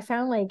 So I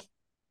found like,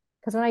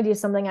 because when I do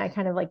something, I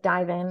kind of like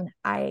dive in.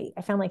 I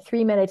found like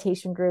 3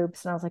 meditation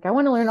groups, and I was like, I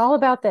want to learn all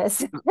about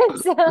this.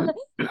 So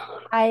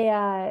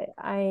I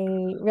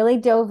really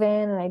dove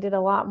in, and I did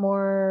a lot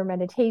more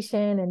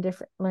meditation and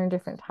learn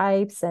different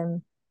types.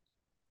 And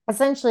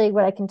essentially,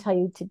 what I can tell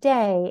you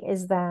today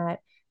is that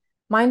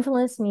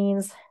mindfulness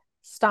means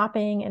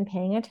stopping and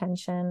paying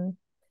attention,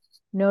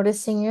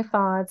 noticing your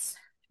thoughts,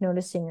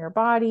 noticing your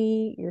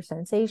body, your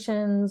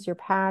sensations, your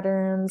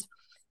patterns.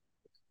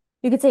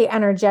 You could say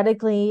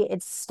energetically,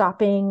 it's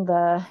stopping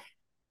the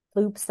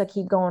loops that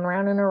keep going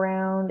around and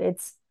around.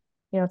 It's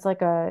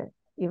like you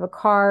have a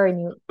car,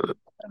 and you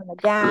put on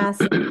the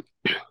gas, and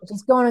it's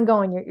just going and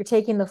going. You're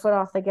taking the foot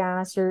off the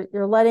gas.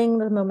 You're letting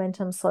the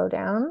momentum slow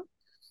down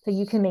so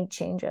you can make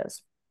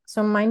changes.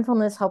 So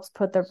mindfulness helps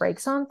put the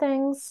brakes on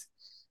things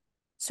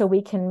so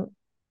we can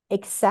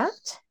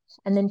accept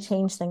and then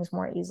change things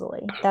more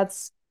easily.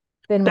 That's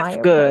been my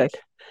That's good.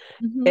 approach.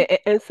 Mm-hmm.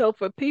 And so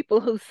for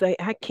people who say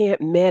I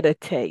can't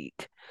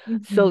meditate,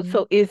 so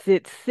Mm-hmm. is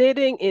it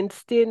sitting in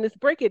stillness?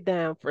 Break it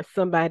down for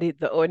somebody,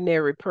 the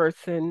ordinary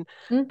person,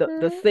 the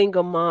Mm-hmm.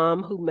 single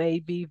mom who may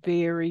be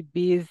very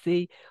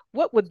busy.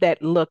 What would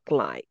that look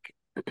like?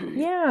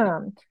 Yeah.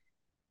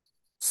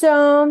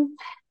 So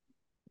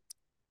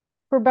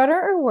for better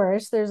or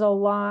worse, there's a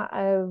lot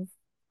of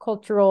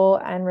cultural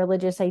and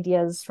religious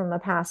ideas from the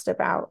past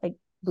about like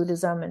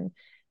Buddhism and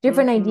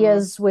different Mm-hmm.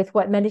 ideas with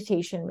what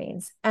meditation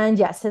means. And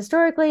yes,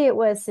 historically it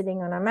was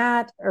sitting on a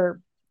mat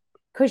or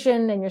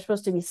cushion, and you're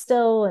supposed to be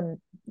still and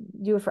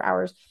do it for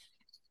hours.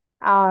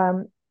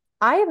 Um,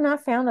 I have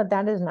not found that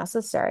that is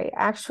necessary.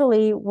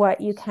 Actually, what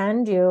you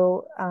can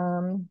do,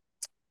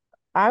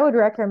 I would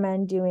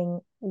recommend doing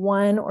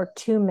 1 or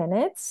 2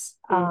 minutes,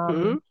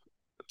 Mm-hmm.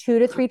 2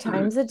 to 3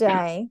 times a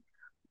day,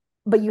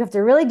 but you have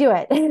to really do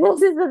it.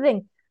 This is the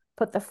thing.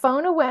 Put the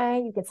phone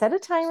away. You can set a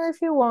timer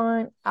if you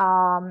want.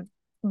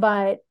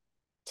 But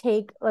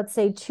take, let's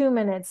say, 2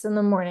 minutes in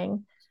the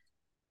morning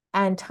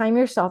and time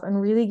yourself and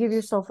really give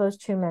yourself those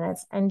 2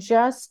 minutes and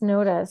just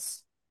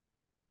notice.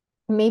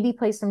 Maybe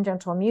play some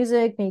gentle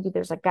music. Maybe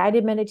there's a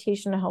guided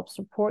meditation to help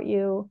support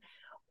you,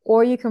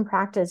 or you can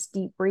practice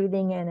deep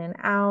breathing in and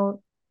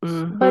out. But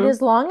Mm-hmm.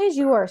 as long as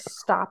you are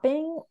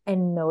stopping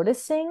and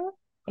noticing,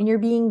 and you're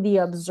being the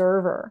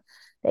observer,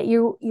 that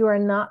you are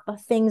not the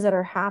things that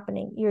are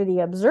happening, you're the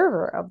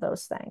observer of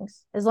those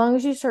things. As long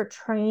as you start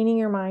training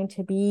your mind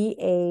to be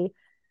a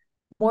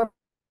more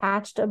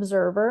patched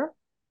observer,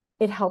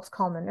 it helps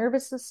calm the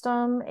nervous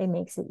system, it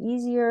makes it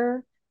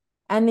easier,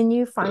 and then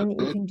you find that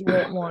you can do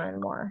it more and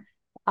more.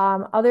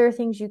 Other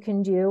things you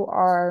can do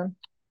are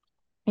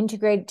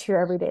integrate it to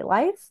your everyday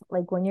life,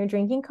 like when you're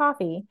drinking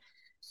coffee,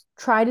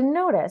 try to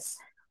notice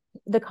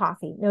the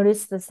coffee,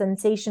 notice the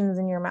sensations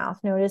in your mouth,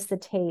 notice the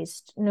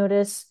taste,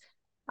 notice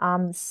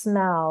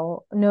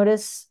smell,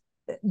 notice,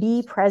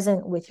 be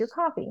present with your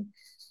coffee.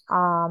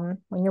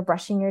 When you're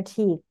brushing your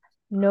teeth,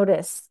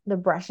 notice the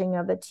brushing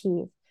of the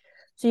teeth.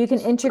 So you can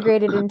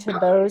integrate it into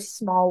those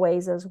small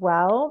ways as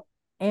well.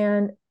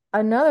 And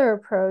another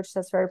approach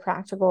that's very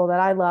practical that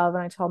I love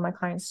and I tell my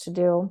clients to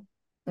do,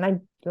 and I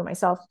do it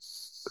myself,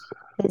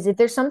 is if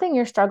there's something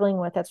you're struggling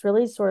with that's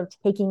really sort of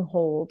taking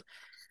hold.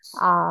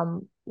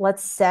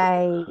 Let's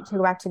say, to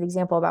go back to the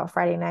example about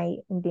Friday night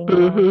and being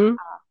alone, Mm-hmm.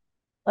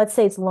 let's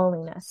say it's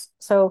loneliness.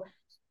 So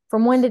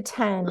from 1 to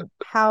 10,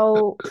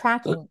 how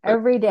tracking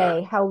every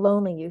day, how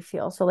lonely you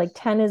feel. So like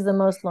 10 is the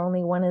most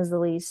lonely, one is the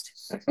least.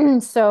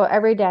 So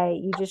every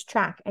day you just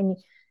track and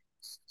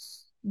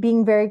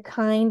being very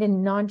kind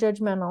and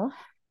non-judgmental.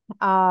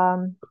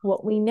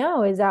 What we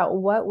know is that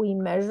what we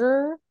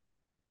measure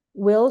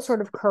will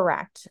sort of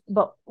correct.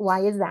 But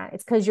why is that?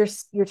 It's because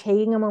you're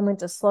taking a moment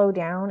to slow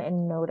down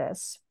and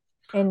notice.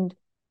 And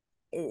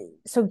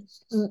so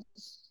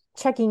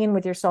checking in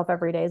with yourself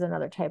every day is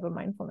another type of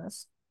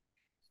mindfulness.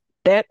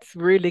 That's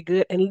really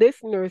good. And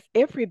listeners,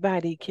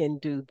 everybody can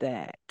do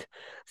that.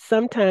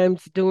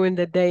 Sometimes during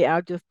the day,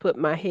 I'll just put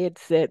my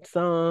headsets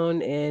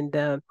on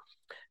and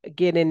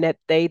get in that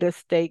theta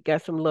state,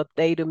 got some little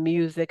theta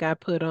music I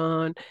put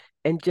on,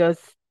 and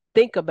just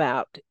think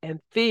about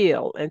and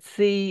feel and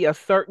see a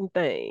certain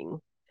thing,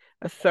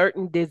 a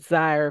certain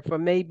desire for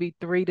maybe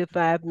 3 to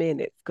 5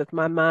 minutes, because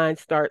my mind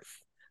starts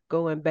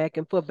going back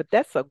and forth. But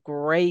that's a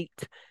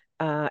great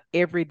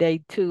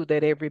everyday tool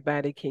that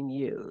everybody can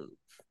use.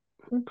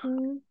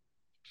 Mm-hmm.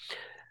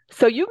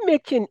 So you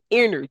mentioned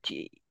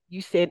energy.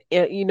 You said,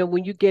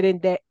 when you get in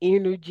that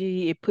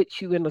energy, it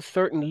puts you in a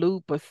certain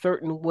loop, a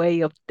certain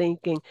way of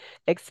thinking.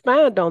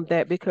 Expand on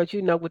that because,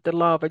 with the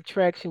law of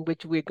attraction,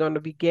 which we're going to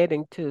be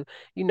getting to,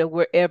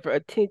 wherever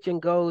attention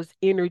goes,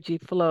 energy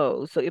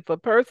flows. So if a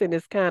person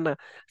is kind of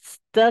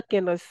stuck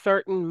in a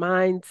certain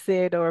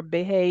mindset or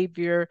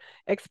behavior,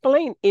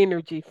 explain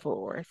energy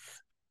for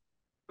us.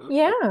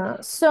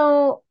 Yeah.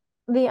 So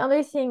the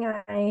other thing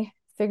I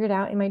figured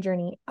out in my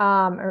journey,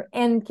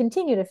 and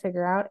continue to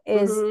figure out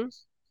is Mm-hmm.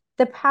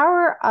 the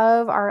power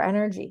of our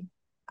energy.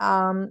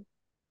 Um,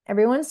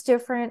 Everyone's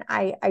different.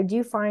 I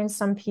do find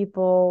some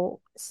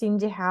people seem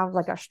to have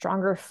like a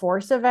stronger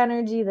force of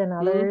energy than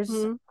others,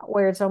 Mm-hmm.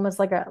 where it's almost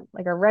like a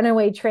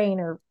runaway train,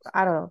 or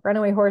I don't know,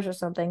 runaway horse or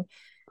something.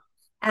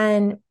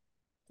 And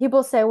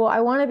people say, well,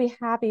 I want to be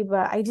happy,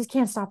 but I just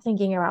can't stop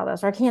thinking about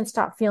this, or I can't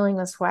stop feeling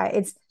this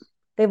way.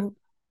 They've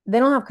they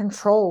don't have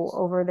control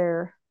over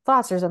their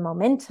thoughts. There's a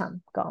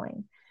momentum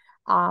going.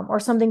 Or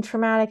something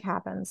traumatic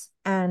happens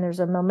and there's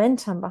a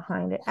momentum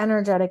behind it,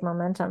 energetic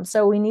momentum.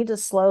 So we need to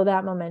slow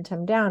that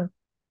momentum down.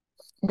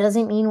 It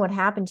doesn't mean what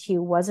happened to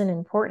you wasn't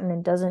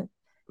important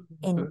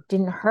and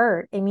didn't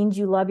hurt. It means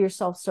you love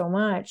yourself so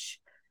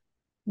much.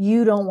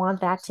 You don't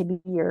want that to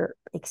be your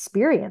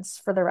experience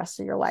for the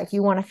rest of your life.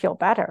 You want to feel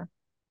better.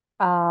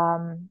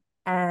 And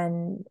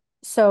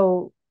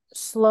so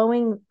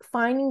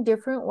finding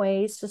different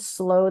ways to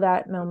slow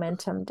that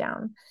momentum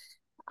down.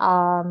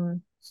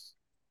 Um,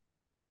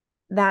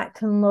 that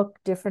can look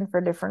different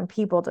for different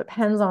people.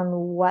 Depends on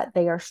what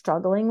they are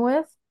struggling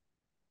with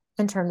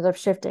in terms of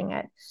shifting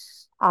it.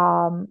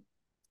 Um,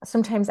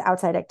 Sometimes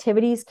outside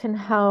activities can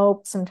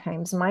help,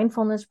 sometimes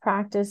mindfulness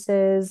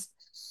practices.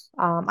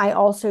 I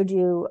also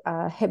do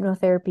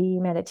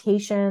hypnotherapy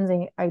meditations.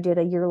 I did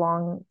a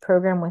year-long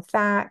program with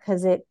that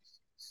because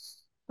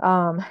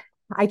um,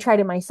 I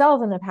tried it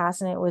myself in the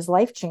past and it was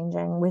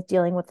life-changing with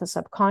dealing with the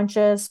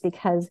subconscious,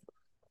 because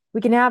we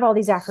can have all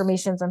these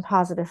affirmations and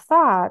positive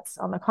thoughts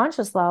on the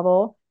conscious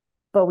level,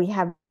 but we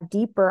have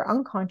deeper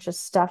unconscious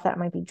stuff that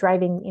might be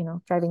driving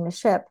the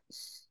ship.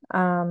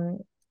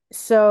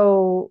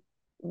 So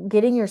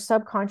getting your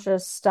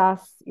subconscious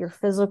stuff, your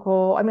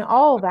physical, I mean,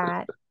 all of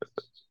that.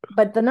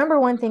 But the number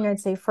one thing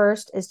I'd say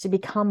first is to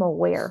become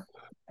aware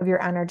of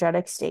your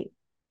energetic state.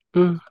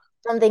 Mm-hmm.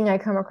 Something I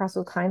come across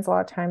with clients a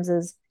lot of times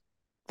is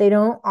they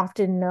don't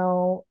often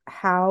know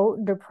how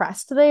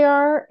depressed they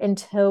are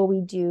until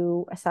we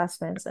do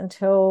assessments,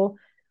 until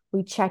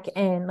we check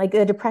in. Like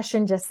the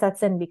depression just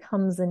sets in,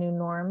 becomes the new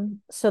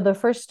norm. So the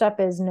first step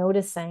is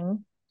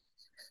noticing,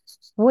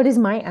 what is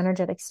my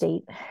energetic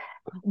state?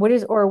 What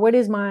is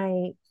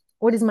my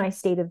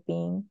state of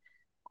being?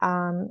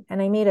 And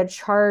I made a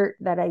chart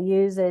that I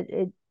use.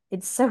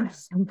 It's so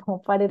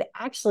simple, but it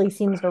actually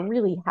seems to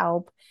really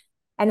help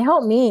and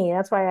help me.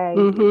 That's why I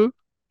Mm-hmm.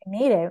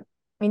 made it.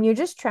 And you're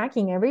just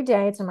tracking every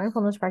day. It's a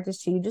mindfulness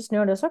practice too. You just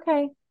notice,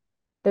 okay,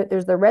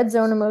 there's the red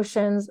zone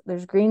emotions,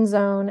 there's green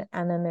zone,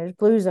 and then there's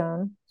blue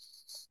zone.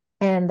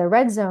 And the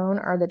red zone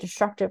are the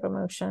destructive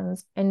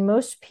emotions. And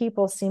most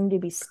people seem to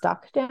be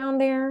stuck down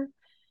there.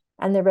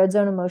 And the red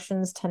zone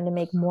emotions tend to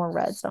make more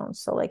red zones.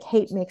 So like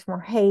hate makes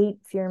more hate,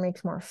 fear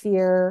makes more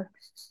fear.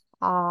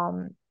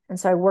 And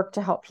so I work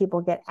to help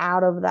people get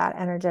out of that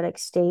energetic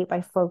state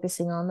by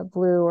focusing on the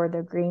blue or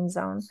the green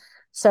zone.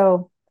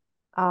 So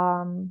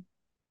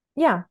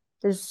yeah,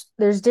 there's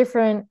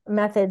different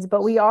methods,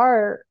 but we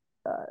are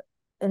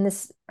and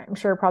this I'm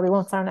sure probably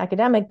won't sound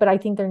academic, but I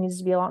think there needs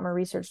to be a lot more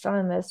research done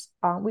in this.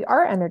 We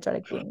are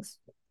energetic beings.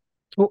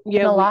 Well, And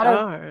yeah, we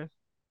are.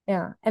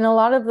 and a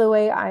lot of the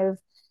way I've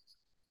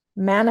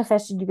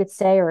manifested, you could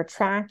say, or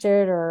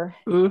attracted or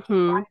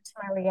Mm-hmm. brought into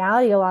my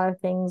reality a lot of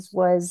things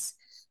was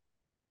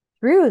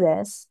through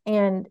this.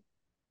 And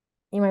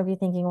you might be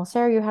thinking, well,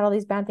 Sarah, you had all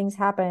these bad things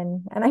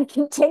happen, and I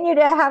continue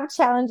to have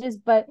challenges,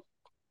 but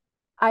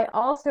I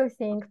also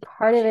think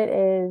part of it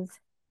is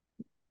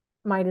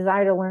my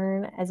desire to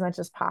learn as much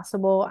as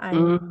possible and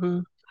Mm-hmm.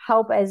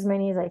 help as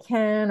many as I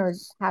can, or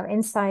have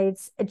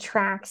insights,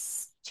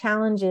 attracts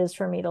challenges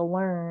for me to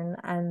learn.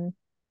 And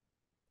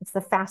it's the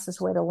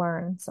fastest way to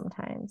learn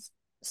sometimes.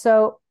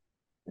 So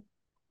I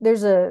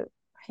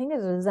think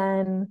there's a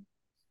Zen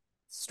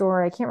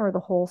story. I can't remember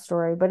the whole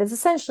story, but it's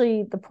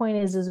essentially the point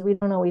is we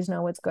don't always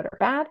know what's good or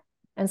bad.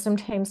 And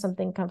sometimes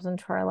something comes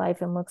into our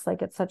life and looks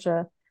like it's such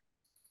a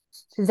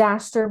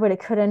disaster, but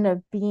it could end up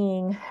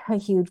being a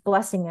huge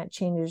blessing that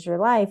changes your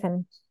life.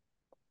 And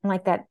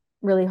like that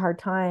really hard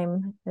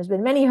time, there's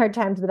been many hard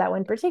times, but that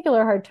one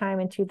particular hard time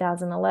in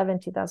 2011,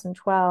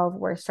 2012,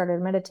 where I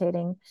started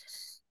meditating,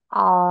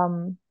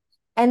 um,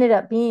 ended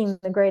up being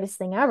the greatest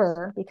thing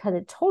ever because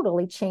it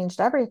totally changed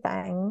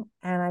everything.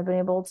 And I've been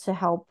able to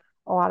help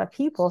a lot of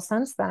people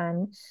since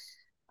then.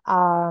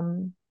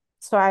 Um,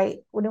 so I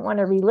wouldn't want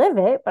to relive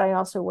it, but I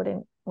also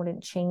wouldn't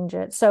change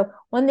it. So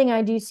one thing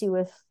I do see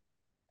with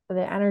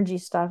the energy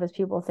stuff is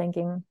people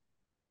thinking,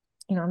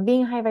 I'm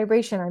being high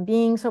vibration, I'm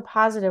being so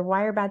positive,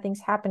 why are bad things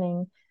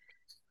happening?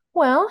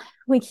 Well,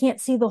 we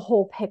can't see the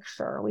whole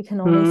picture. We can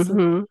only see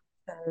Mm-hmm.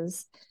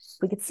 pieces.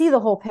 If we could see the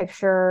whole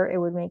picture, it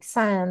would make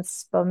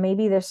sense, but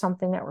maybe there's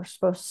something that we're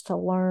supposed to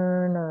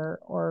learn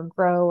or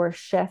grow or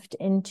shift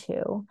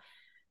into.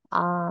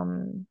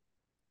 Um,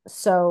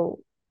 so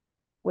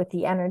with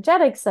the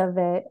energetics of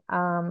it,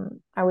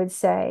 I would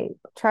say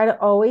try to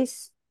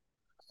always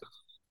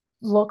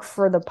look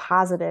for the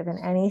positive in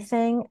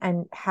anything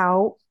and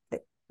how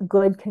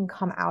good can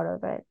come out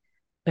of it.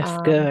 That's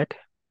Um, good.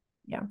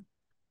 yeah.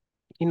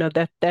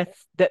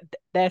 That's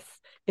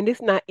and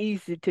it's not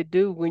easy to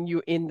do when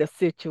you're in the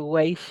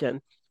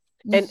situation.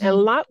 And a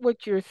Mm-hmm. lot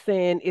what you're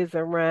saying is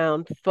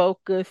around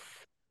focus.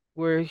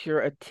 Where's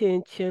your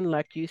attention?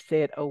 Like you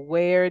said,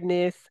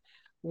 awareness.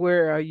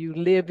 Where are you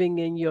living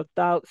in your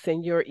thoughts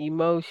and your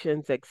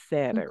emotions,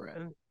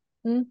 etc.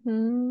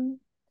 Mm-hmm.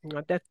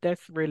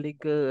 That's really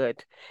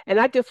good. And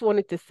I just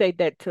wanted to say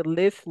that to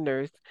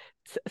listeners.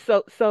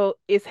 So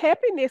is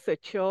happiness a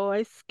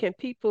choice? Can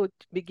people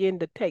begin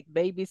to take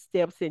baby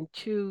steps in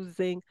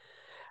choosing?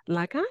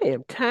 Like I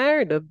am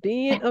tired of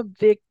being a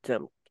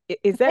victim.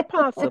 Is that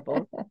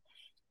possible?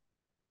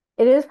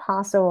 It is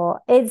possible.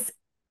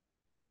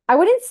 I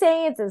wouldn't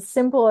say it's as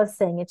simple as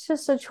saying it's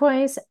just a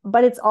choice,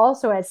 but it's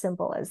also as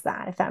simple as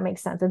that, if that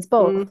makes sense. It's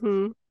both.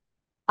 Mm-hmm.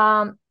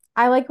 Um,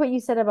 I like what you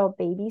said about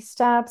baby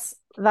steps.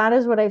 That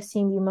is what I've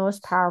seen be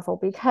most powerful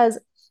because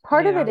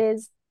part of it Yeah.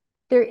 is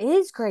there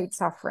is great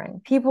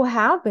suffering. People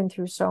have been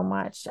through so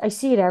much. I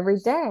see it every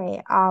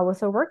day with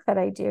the work that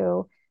I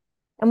do,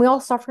 and we all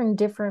suffer in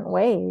different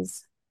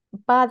ways.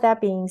 But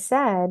that being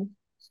said,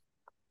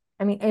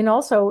 I mean, and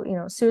also,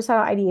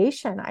 suicidal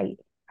ideation.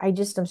 I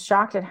just am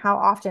shocked at how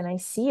often I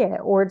see it,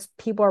 or it's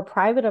people are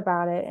private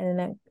about it and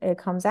then it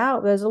comes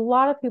out. There's a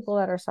lot of people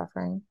that are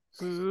suffering.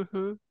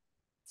 Mm-hmm.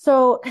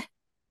 So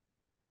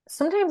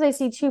sometimes I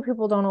see too,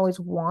 people don't always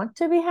want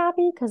to be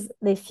happy because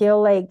they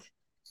feel like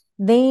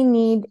they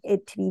need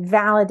it to be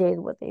validated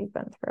what they've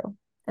been through.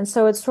 And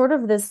so it's sort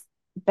of this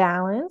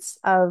balance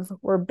of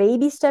we're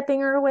baby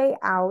stepping our way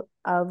out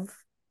of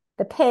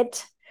the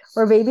pit.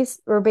 We're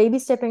baby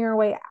stepping our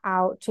way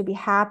out to be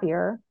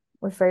happier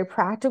with very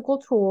practical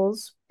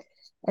tools.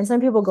 And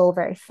some people go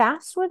very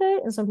fast with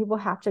it, and some people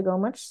have to go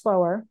much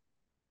slower.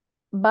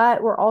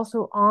 But we're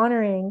also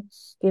honoring,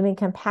 giving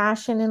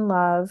compassion and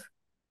love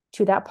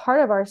to that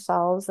part of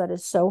ourselves that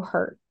is so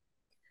hurt.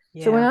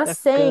 So we're Yeah, not that's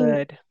saying,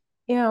 good.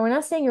 we're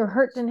not saying your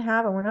hurt didn't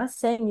happen. We're not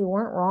saying you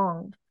weren't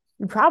wronged.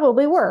 You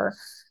probably were.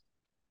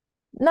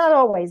 Not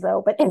always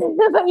though, but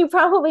but you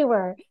probably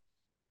were.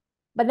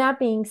 But that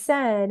being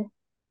said,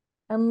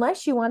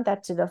 unless you want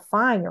that to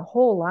define your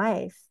whole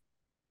life,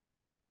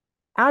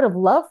 out of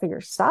love for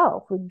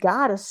yourself, we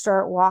got to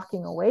start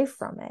walking away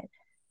from it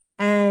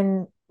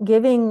and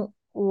giving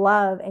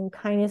love and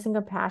kindness and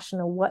compassion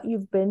to what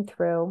you've been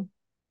through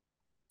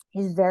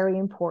is very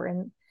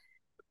important.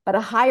 But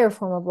a higher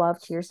form of love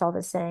to yourself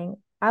is saying,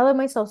 I love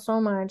myself so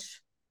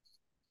much.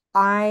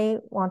 I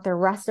want the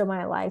rest of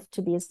my life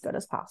to be as good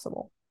as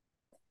possible.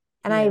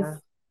 And Yeah.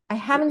 I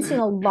haven't seen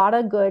a lot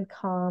of good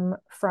come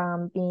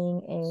from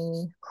being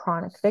a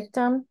chronic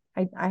victim.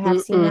 I have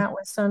seen Mm-mm. that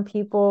with some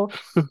people.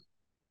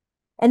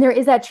 And there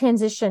is that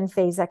transition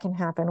phase that can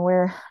happen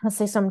where, let's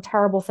say, some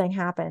terrible thing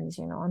happens,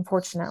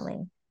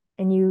 unfortunately,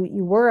 and you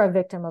were a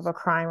victim of a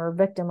crime or a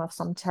victim of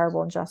some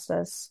terrible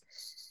injustice.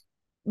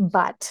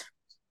 But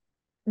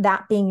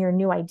that being your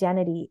new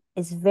identity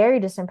is very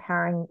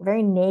disempowering,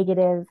 very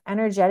negative.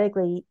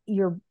 Energetically,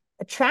 you're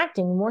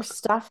attracting more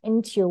stuff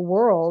into your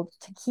world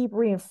to keep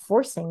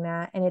reinforcing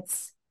that. And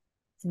it's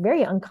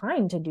very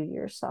unkind to do to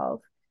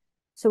yourself.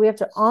 So we have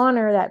to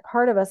honor that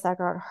part of us that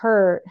got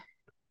hurt,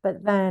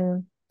 but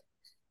then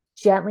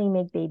gently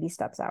make baby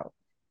steps out.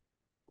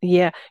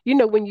 Yeah,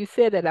 when you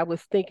said that, I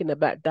was thinking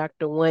about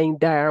Dr. Wayne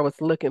Dyer. I was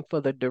looking for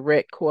the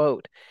direct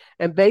quote.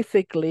 And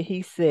basically,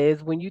 he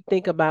says, when you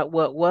think about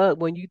what was,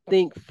 when you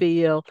think,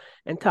 feel,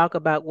 and talk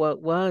about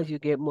what was, you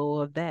get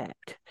more of that.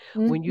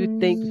 When you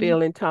think, Mm-hmm.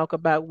 feel, and talk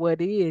about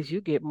what is, you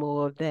get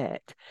more of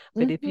that.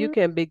 But if you Mm-hmm.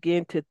 can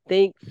begin to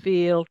think,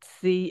 feel,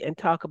 see, and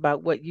talk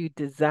about what you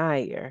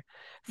desire,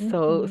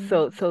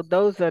 Mm-hmm. so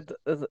those are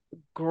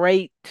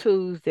great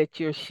tools that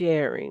you're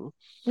sharing.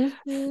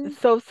 Mm-hmm.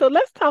 So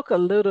let's talk a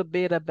little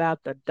bit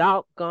about the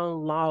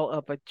doggone law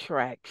of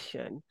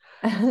attraction.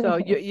 So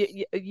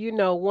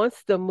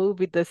once the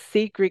movie The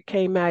Secret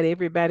came out,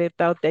 everybody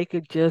thought they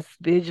could just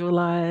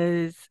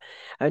visualize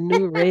a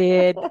new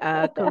red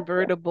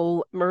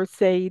convertible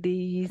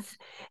Mercedes,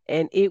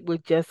 and it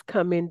would just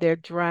come in their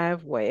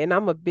driveway. And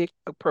I'm a big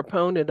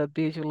proponent of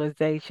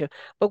visualization.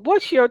 But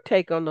what's your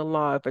take on the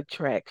law of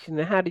attraction,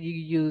 and how do you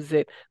use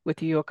it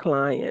with your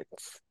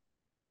clients?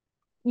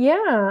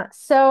 Yeah.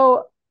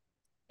 So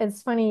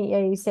it's funny, yeah,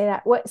 you say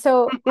that.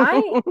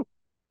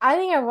 I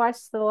think I've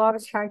watched the Law of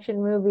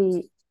Attraction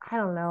movie, I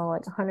don't know,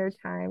 like 100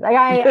 times. Like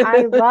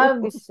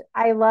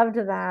I loved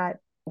that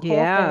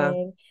whole Yeah.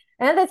 thing.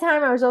 And at the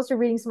time I was also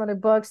reading some other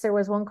books. There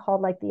was one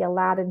called like The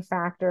Aladdin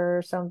Factor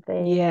or something.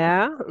 And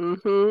Yeah.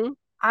 Mm-hmm.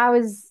 I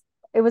was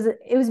it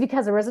was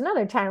because there was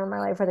another time in my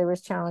life where there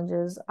was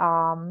challenges.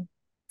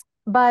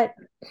 But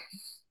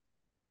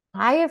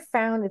I have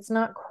found it's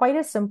not quite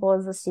as simple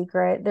as the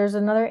secret. There's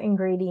another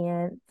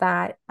ingredient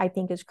that I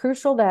think is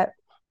crucial that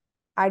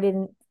I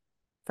didn't,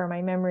 for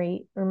my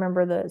memory,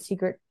 remember the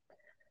secret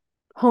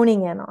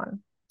honing in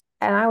on.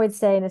 And I would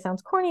say, and it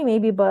sounds corny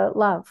maybe, but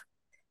love.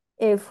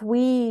 If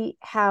we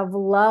have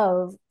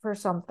love for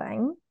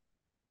something,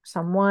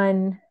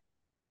 someone,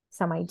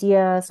 some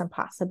idea, some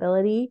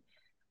possibility,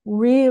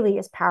 really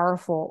is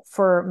powerful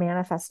for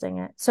manifesting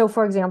it. So,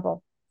 for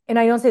example, and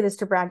I don't say this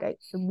to brag, I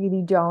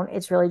really don't.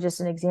 It's really just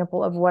an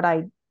example of what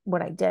I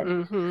did.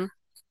 Mm-hmm.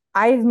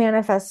 I've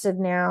manifested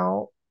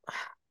now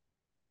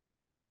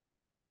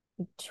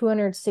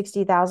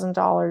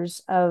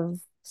 $260,000 of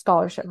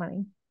scholarship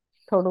money,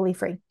 totally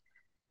free.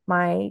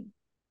 My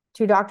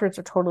two doctorates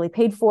are totally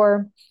paid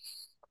for.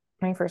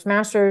 My first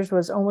master's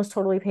was almost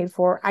totally paid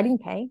for. I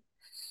didn't pay.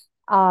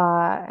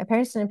 My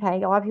parents didn't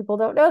pay. A lot of people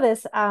don't know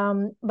this,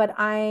 but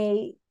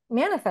I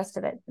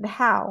manifested it.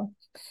 How?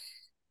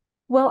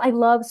 Well, I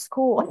love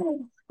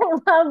school. I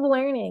love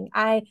learning.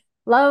 I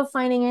love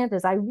finding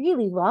answers. I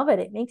really love it.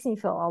 It makes me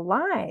feel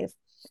alive.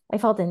 I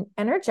felt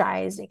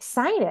energized,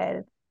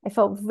 excited. I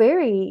felt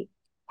very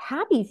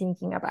happy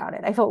thinking about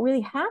it. I felt really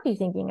happy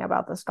thinking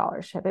about the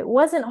scholarship. It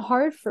wasn't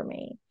hard for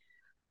me.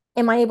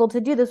 Am I able to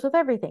do this with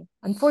everything?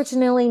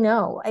 Unfortunately,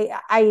 no.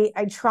 I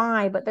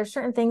try, but there's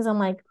certain things I'm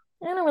like,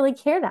 I don't really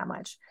care that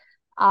much.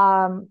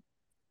 Um,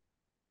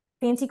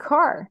 Fancy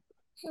car,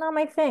 not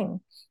my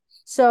thing.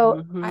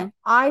 So Mm-hmm.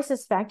 I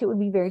suspect it would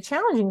be very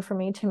challenging for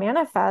me to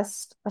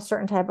manifest a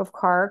certain type of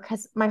car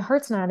because my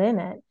heart's not in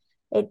it.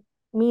 It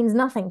means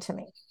nothing to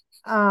me.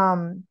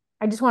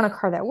 I just want a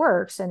car that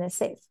works and is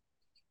safe.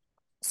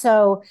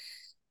 So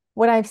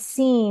what I've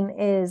seen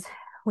is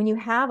when you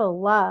have a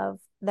love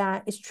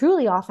that is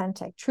truly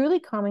authentic, truly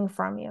coming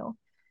from you,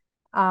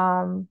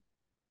 um,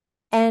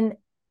 and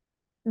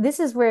this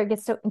is where it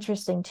gets so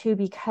interesting too,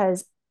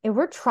 because if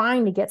we're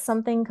trying to get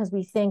something because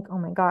we think, oh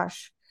my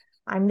gosh,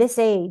 I'm this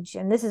age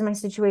and this is my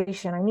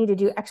situation, I need to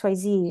do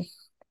XYZ.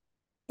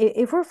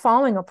 If we're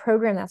following a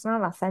program that's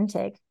not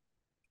authentic,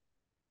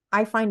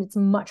 I find it's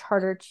much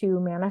harder to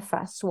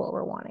manifest what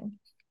we're wanting.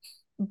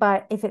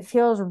 But if it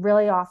feels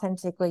really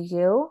authentically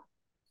you,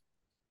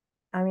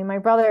 I mean,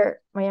 my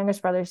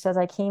youngest brother says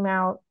I came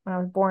out when I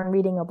was born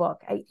reading a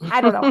book.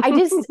 I don't know.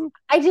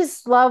 I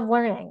just love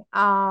learning.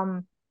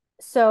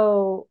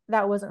 So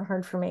that wasn't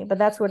hard for me, but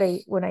that's what I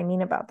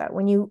mean about that.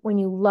 When you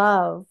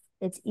love,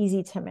 it's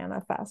easy to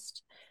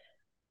manifest.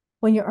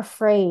 When you're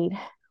afraid,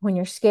 when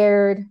you're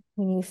scared,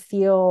 when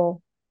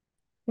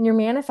you're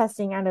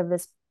manifesting out of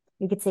this,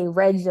 you could say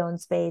red zone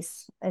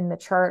space in the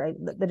chart,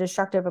 the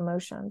destructive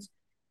emotions,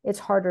 it's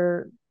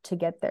harder to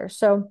get there.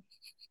 So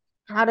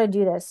how to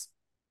do this?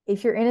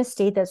 If you're in a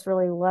state that's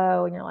really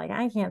low and you're like,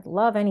 I can't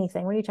love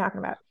anything, what are you talking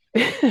about?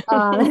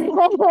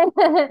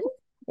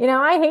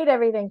 I hate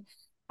everything.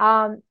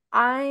 I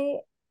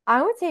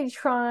would say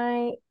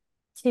try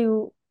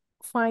to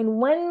find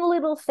one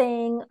little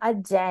thing a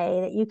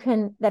day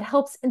that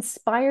helps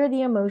inspire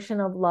the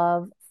emotion of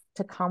love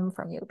to come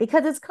from you,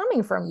 because it's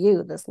coming from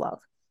you, this love,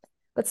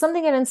 but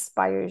something that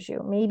inspires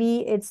you. Maybe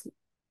it's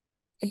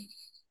a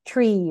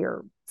tree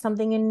or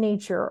something in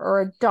nature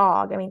or a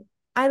dog. I mean,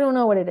 I don't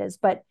know what it is,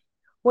 but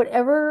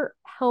whatever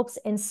helps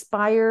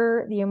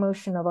inspire the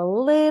emotion of a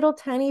little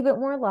tiny bit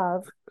more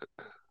love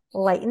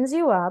lightens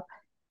you up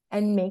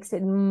and makes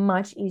it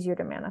much easier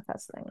to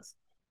manifest things.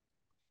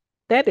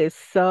 That is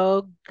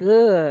so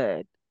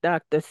good,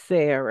 Dr.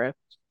 Sarah.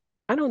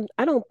 I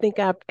don't think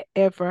I've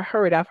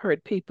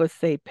heard people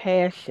say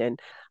passion,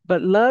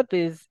 but love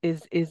is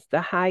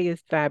the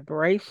highest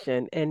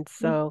vibration. And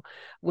so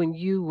when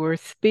you were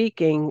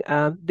speaking,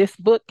 this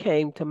book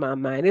came to my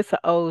mind. It's an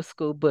old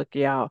school book,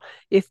 y'all.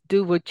 It's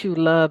Do What You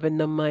Love and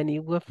the Money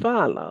Will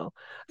Follow.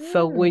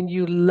 So Mm, when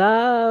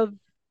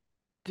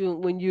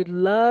you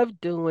love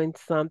doing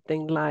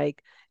something,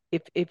 like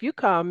if you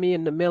call me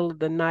in the middle of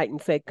the night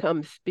and say,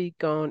 come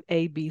speak on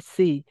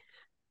ABC,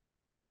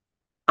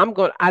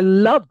 I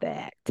love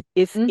that.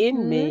 It's in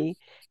mm-hmm, me.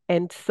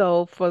 And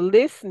so for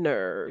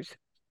listeners,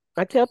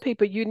 I tell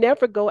people you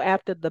never go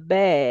after the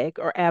bag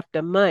or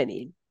after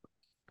money.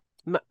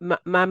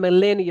 My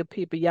millennial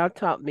people, y'all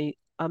taught me,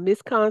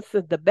 Miss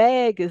Constance, the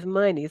bag is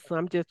money. So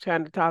I'm just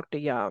trying to talk to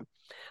y'all.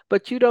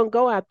 But you don't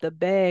go after the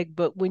bag.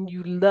 But when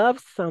you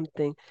love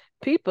something,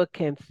 people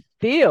can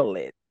feel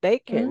it. They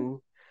mm, can,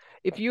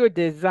 if you're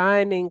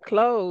designing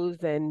clothes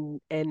and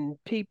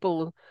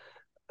people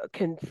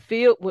can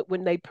feel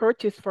when they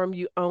purchase from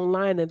you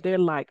online and they're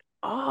like,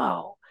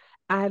 oh,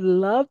 I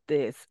love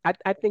this.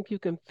 I think you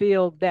can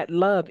feel that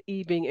love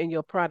even in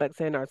your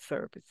products and our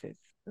services.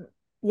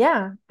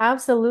 yeah,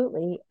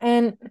 absolutely.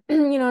 And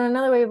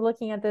another way of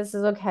looking at this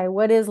is, okay,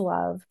 what is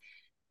love?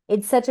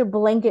 It's such a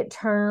blanket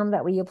term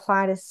that we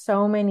apply to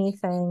so many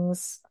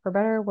things, for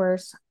better or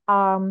worse.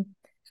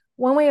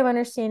 One way of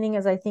understanding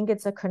is I think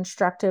it's a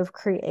constructive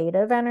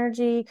creative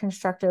energy,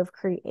 constructive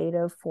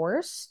creative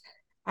force.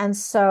 And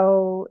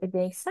so it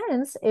makes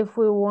sense if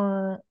we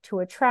want to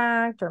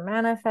attract or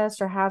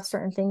manifest or have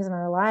certain things in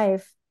our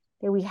life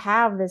that we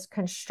have this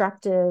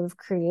constructive,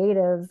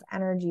 creative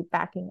energy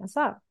backing us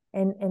up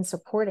and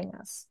supporting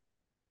us.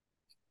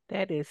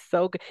 That is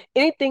so good.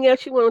 Anything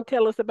else you want to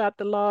tell us about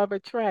the law of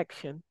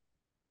attraction?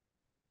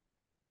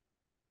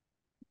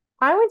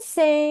 I would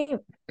say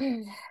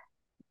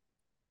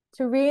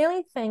to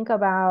really think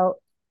about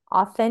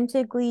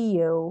authentically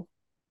you,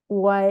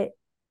 what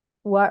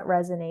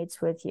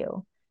resonates with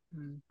you.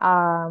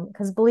 Mm.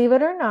 Because believe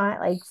it or not,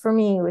 like for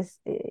me with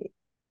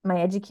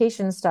my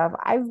education stuff,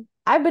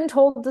 I've been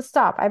told to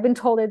stop. I've been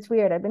told it's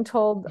weird. I've been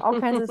told all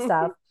kinds of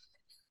stuff.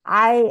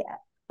 I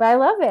but I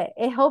love it.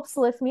 It helps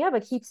lift me up.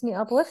 It keeps me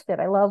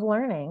uplifted. I love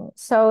learning.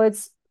 So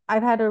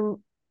I've had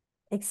to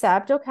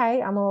accept,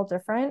 okay, I'm a little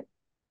different.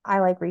 I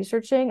like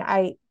researching.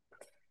 I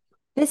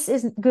This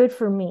isn't good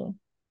for me.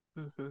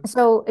 Mhm.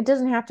 So it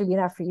doesn't have to be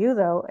that for you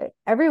though.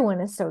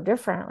 Everyone is so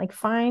different. Like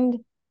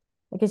find,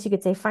 I guess you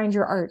could say find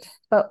your art,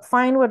 but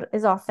find what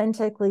is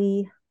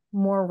authentically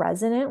more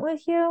resonant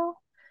with you.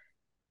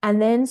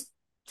 And then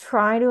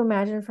try to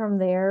imagine from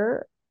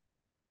there,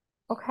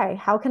 okay,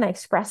 how can I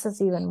express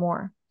this even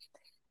more?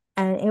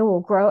 And it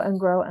will grow and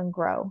grow and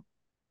grow.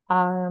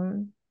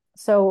 Um,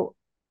 so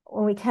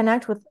when we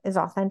connect with is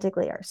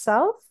authentically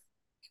ourselves,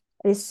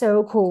 it is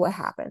so cool what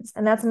happens.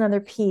 And that's another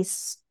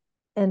piece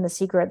in the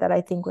secret that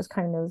I think was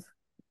kind of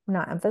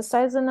not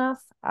emphasized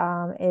enough,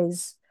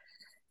 is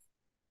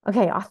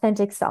okay,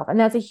 authentic self. And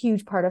that's a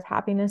huge part of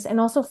happiness and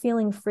also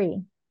feeling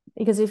free.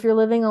 Because if you're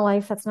living a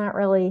life that's not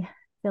really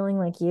feeling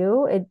like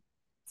you, it's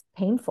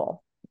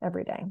painful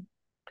every day.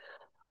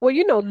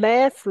 Well,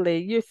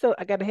 lastly,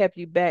 I got to have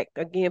you back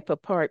again for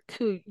part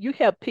two. You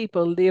help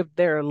people live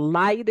their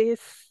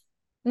lightest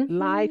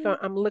life.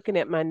 Mm-hmm. I'm looking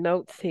at my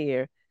notes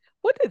here.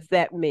 What does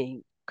that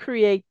mean?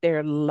 Create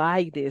their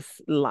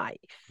lightest life.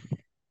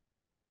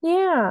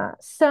 Yeah.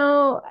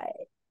 So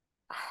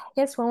I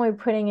guess one way of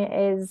putting it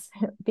is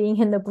being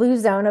in the blue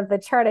zone of the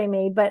chart I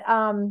made. But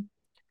and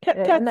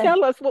then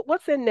Tell us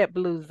what's in that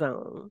blue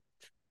zone.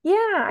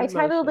 yeah, I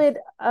titled Emotions.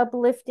 it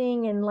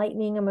Uplifting and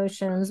Lightening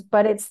Emotions,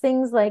 but it's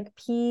things like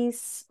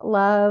peace,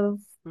 love,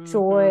 Mm-hmm.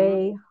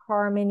 joy,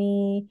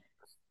 harmony,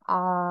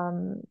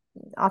 um,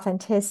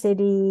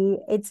 authenticity.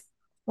 It's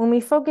when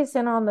we focus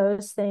in on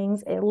those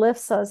things, it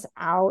lifts us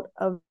out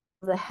of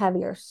the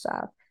heavier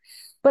stuff.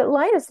 But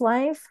light is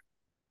life.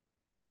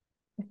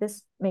 If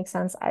this makes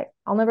sense,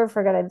 I'll never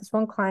forget it. This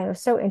one client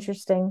was so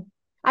interesting.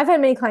 I've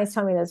had many clients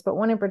tell me this, but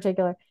one in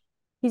particular,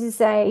 he used to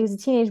say he was a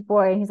teenage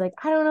boy and he's like,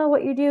 I don't know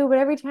what you do, but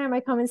every time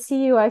I come and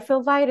see you, I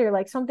feel lighter,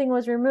 like something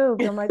was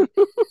removed. I'm like,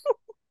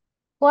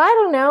 well, I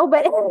don't know,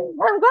 but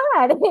I'm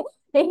glad.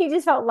 And he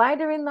just felt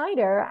lighter and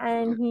lighter.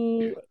 And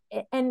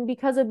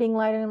because of being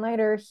lighter and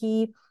lighter,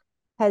 he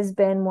has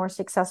been more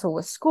successful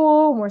with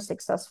school, more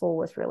successful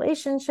with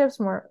relationships,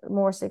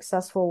 more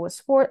successful with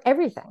sport,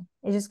 everything.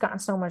 It's just gotten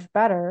so much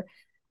better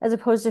as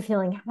opposed to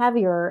feeling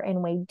heavier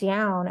and weighed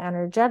down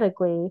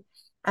energetically.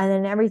 And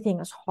then everything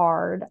is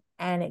hard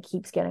and it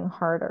keeps getting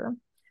harder.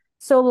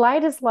 So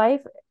light is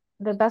life.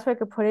 The best way I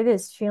could put it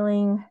is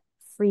feeling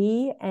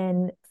free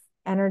and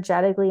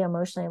energetically,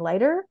 emotionally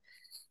lighter.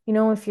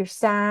 If you're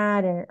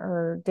sad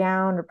or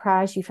down,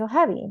 depressed, you feel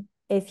heavy.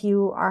 If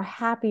you are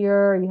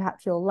happier,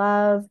 feel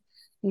love,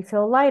 you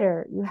feel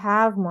lighter, you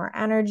have more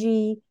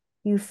energy,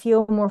 you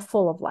feel more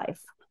full of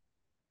life.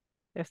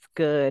 That's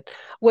good.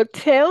 Well,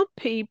 tell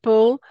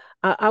people,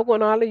 I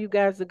want all of you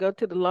guys to go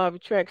to the Law of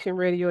Attraction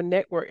Radio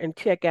Network and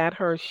check out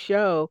her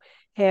show,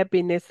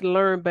 Happiness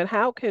Learned. But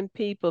how can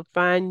people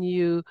find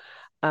you,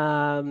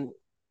 um,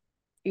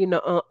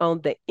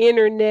 on the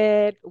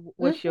internet?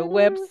 What's your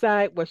Mm-hmm.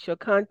 website? What's your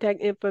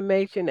contact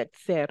information,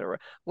 etc.?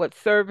 What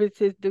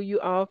services do you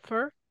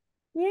offer?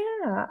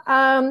 Yeah.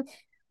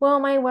 Well,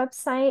 my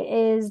website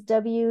is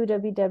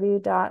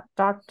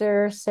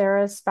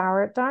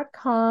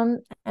www.drsaraspowart.com,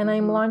 and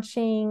I'm Mm-hmm.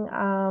 launching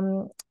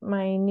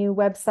my new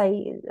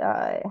website,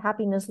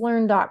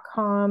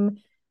 happinesslearn.com.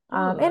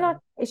 Oh,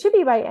 It should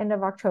be by end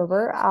of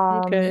October.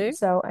 okay.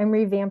 So I'm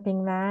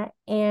revamping that.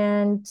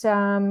 And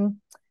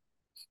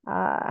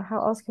how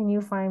else can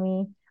you find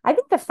me? I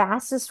think the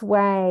fastest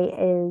way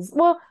is,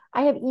 well,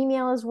 I have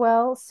email as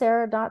well,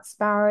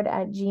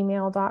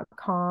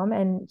 sarah.spowart@gmail.com.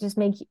 And just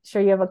make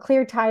sure you have a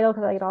clear title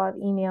because I get a lot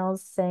of emails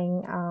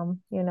saying,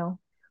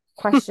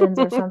 questions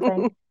or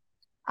something.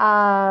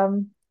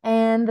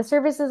 And the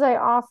services I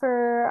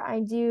offer,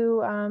 I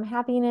do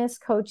happiness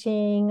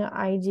coaching,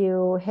 I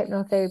do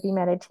hypnotherapy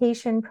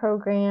meditation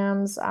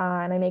programs,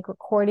 and I make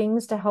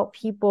recordings to help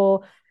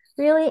people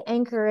really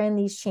anchor in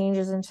these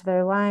changes into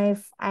their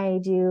life. I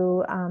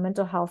do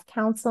mental health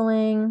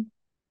counseling.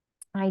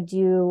 I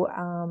do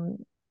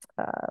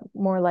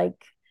more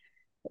like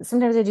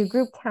sometimes I do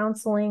group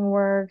counseling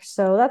work.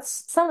 So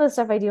that's some of the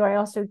stuff I do. I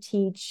also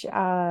teach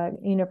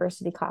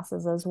university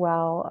classes as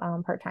well,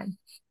 part time.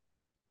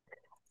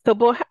 So,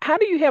 boy, how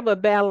do you have a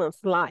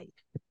balanced life?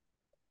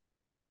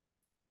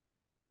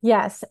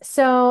 Yes.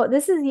 So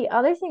this is the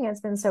other thing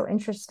that's been so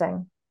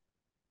interesting.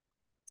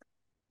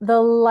 the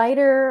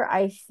lighter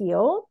I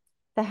feel,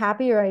 the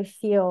happier I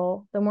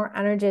feel, the more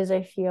energized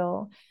I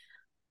feel,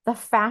 the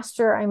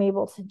faster I'm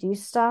able to do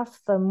stuff,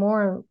 the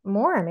more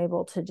I'm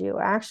able to do.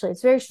 Actually,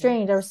 it's very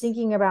strange. I was Yes.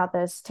 thinking about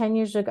this 10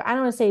 years ago. I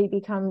don't want to say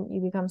you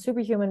become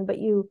superhuman, but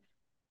you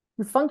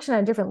function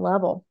at a different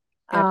level.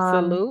 Um,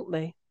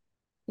 Absolutely.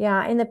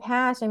 yeah, in the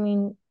past, I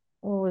mean,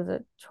 what was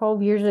it,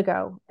 12 years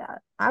ago?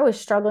 I was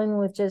struggling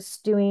with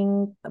just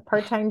doing a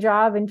part-time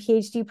job and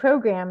PhD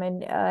program,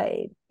 and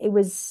I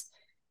was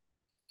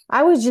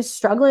just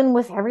struggling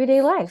with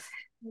everyday life.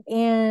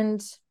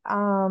 And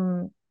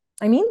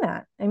I mean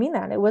that. I mean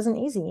that. It wasn't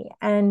easy.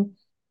 And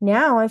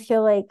now I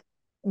feel like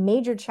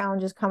major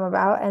challenges come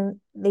about and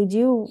they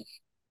do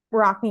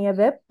rock me a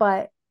bit,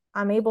 but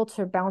I'm able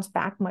to bounce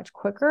back much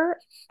quicker.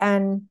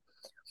 And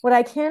what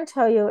I can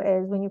tell you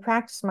is when you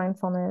practice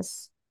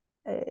mindfulness,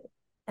 uh,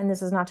 and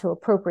this is not to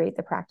appropriate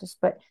the practice,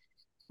 but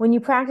when you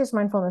practice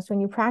mindfulness,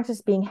 when you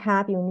practice being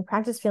happy, when you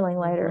practice feeling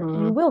lighter,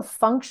 you Hmm. will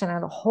function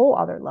at a whole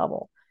other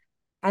level.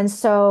 And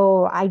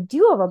so I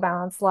do have a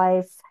balanced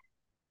life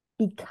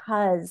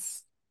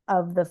because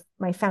of the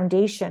my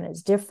foundation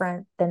is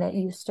different than it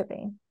used to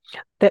be.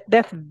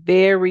 That's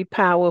very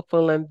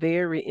powerful and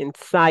very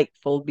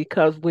insightful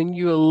because when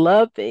you're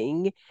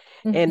loving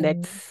and Mm-hmm.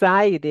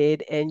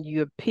 excited and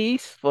you're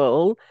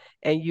peaceful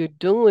and you're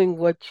doing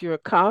what you're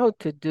called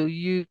to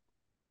do,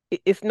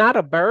 it's not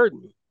a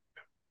burden.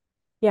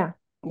 Yeah,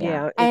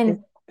 yeah. Yeah, it's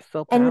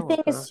so And the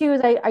thing is powerful. too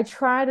is I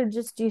try to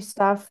just do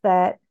stuff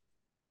that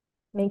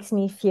makes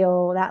me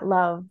feel that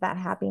love, that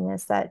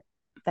happiness, that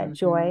Hmm.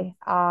 joy.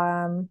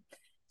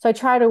 So I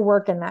try to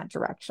work in that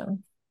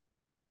direction.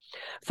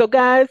 So,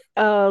 guys,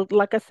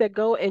 like I said,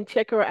 go and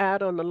check her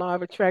out on the Law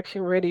of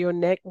Attraction Radio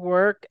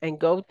Network and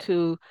go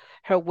to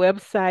her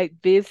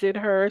website, visit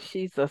her.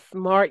 She's a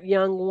smart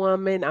young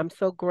woman. I'm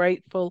so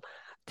grateful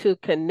to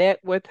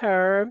connect with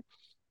her.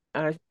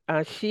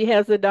 She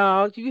has a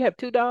dog. You have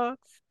two dogs?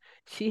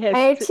 She I has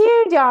have two.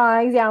 two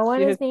dogs. Yeah, one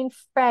She has, is named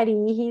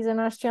Freddie. He's an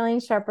Australian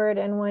Shepherd,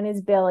 and one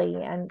is Billy,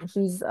 and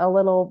he's a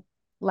little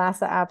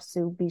Lhasa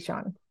Apso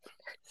Bichon.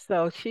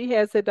 so she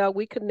has a dog.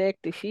 We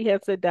connected. She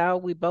has a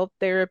dog. We both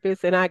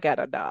therapists, and I got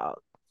a dog.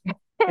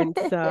 And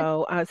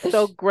so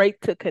so great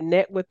to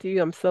connect with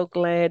you. I'm so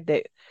glad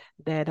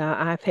that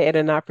I've had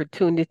an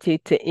opportunity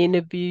to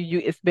interview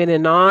you. It's been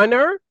an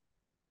honor,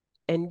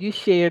 and you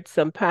shared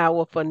some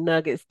powerful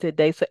nuggets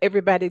today. So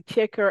everybody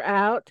check her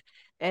out.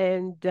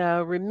 And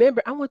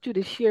remember, I want you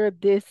to share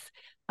this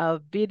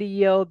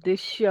video,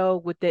 this show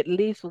with at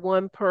least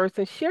one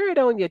person. Share it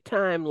on your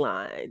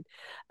timeline.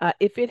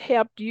 If it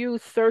helped you,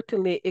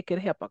 certainly it could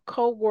help a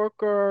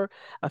coworker,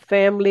 a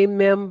family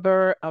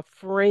member, a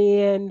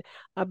friend,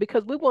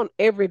 because we want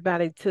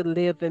everybody to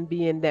live and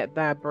be in that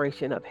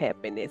vibration of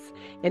happiness.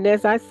 And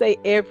as I say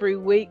every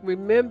week,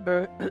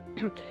 remember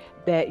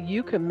that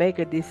you can make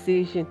a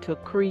decision to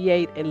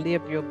create and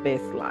live your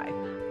best life.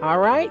 All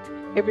right?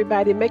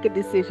 Everybody, make a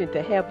decision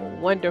to have a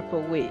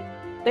wonderful week.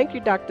 Thank you,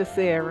 Dr.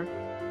 Sarah.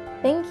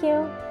 Thank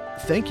you.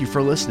 Thank you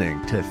for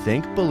listening to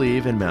Think,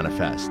 Believe, and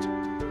Manifest.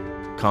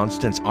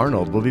 Constance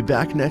Arnold will be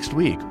back next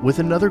week with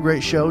another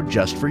great show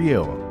just for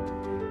you.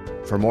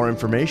 For more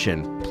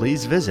information,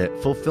 please visit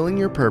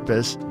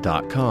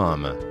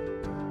fulfillingyourpurpose.com.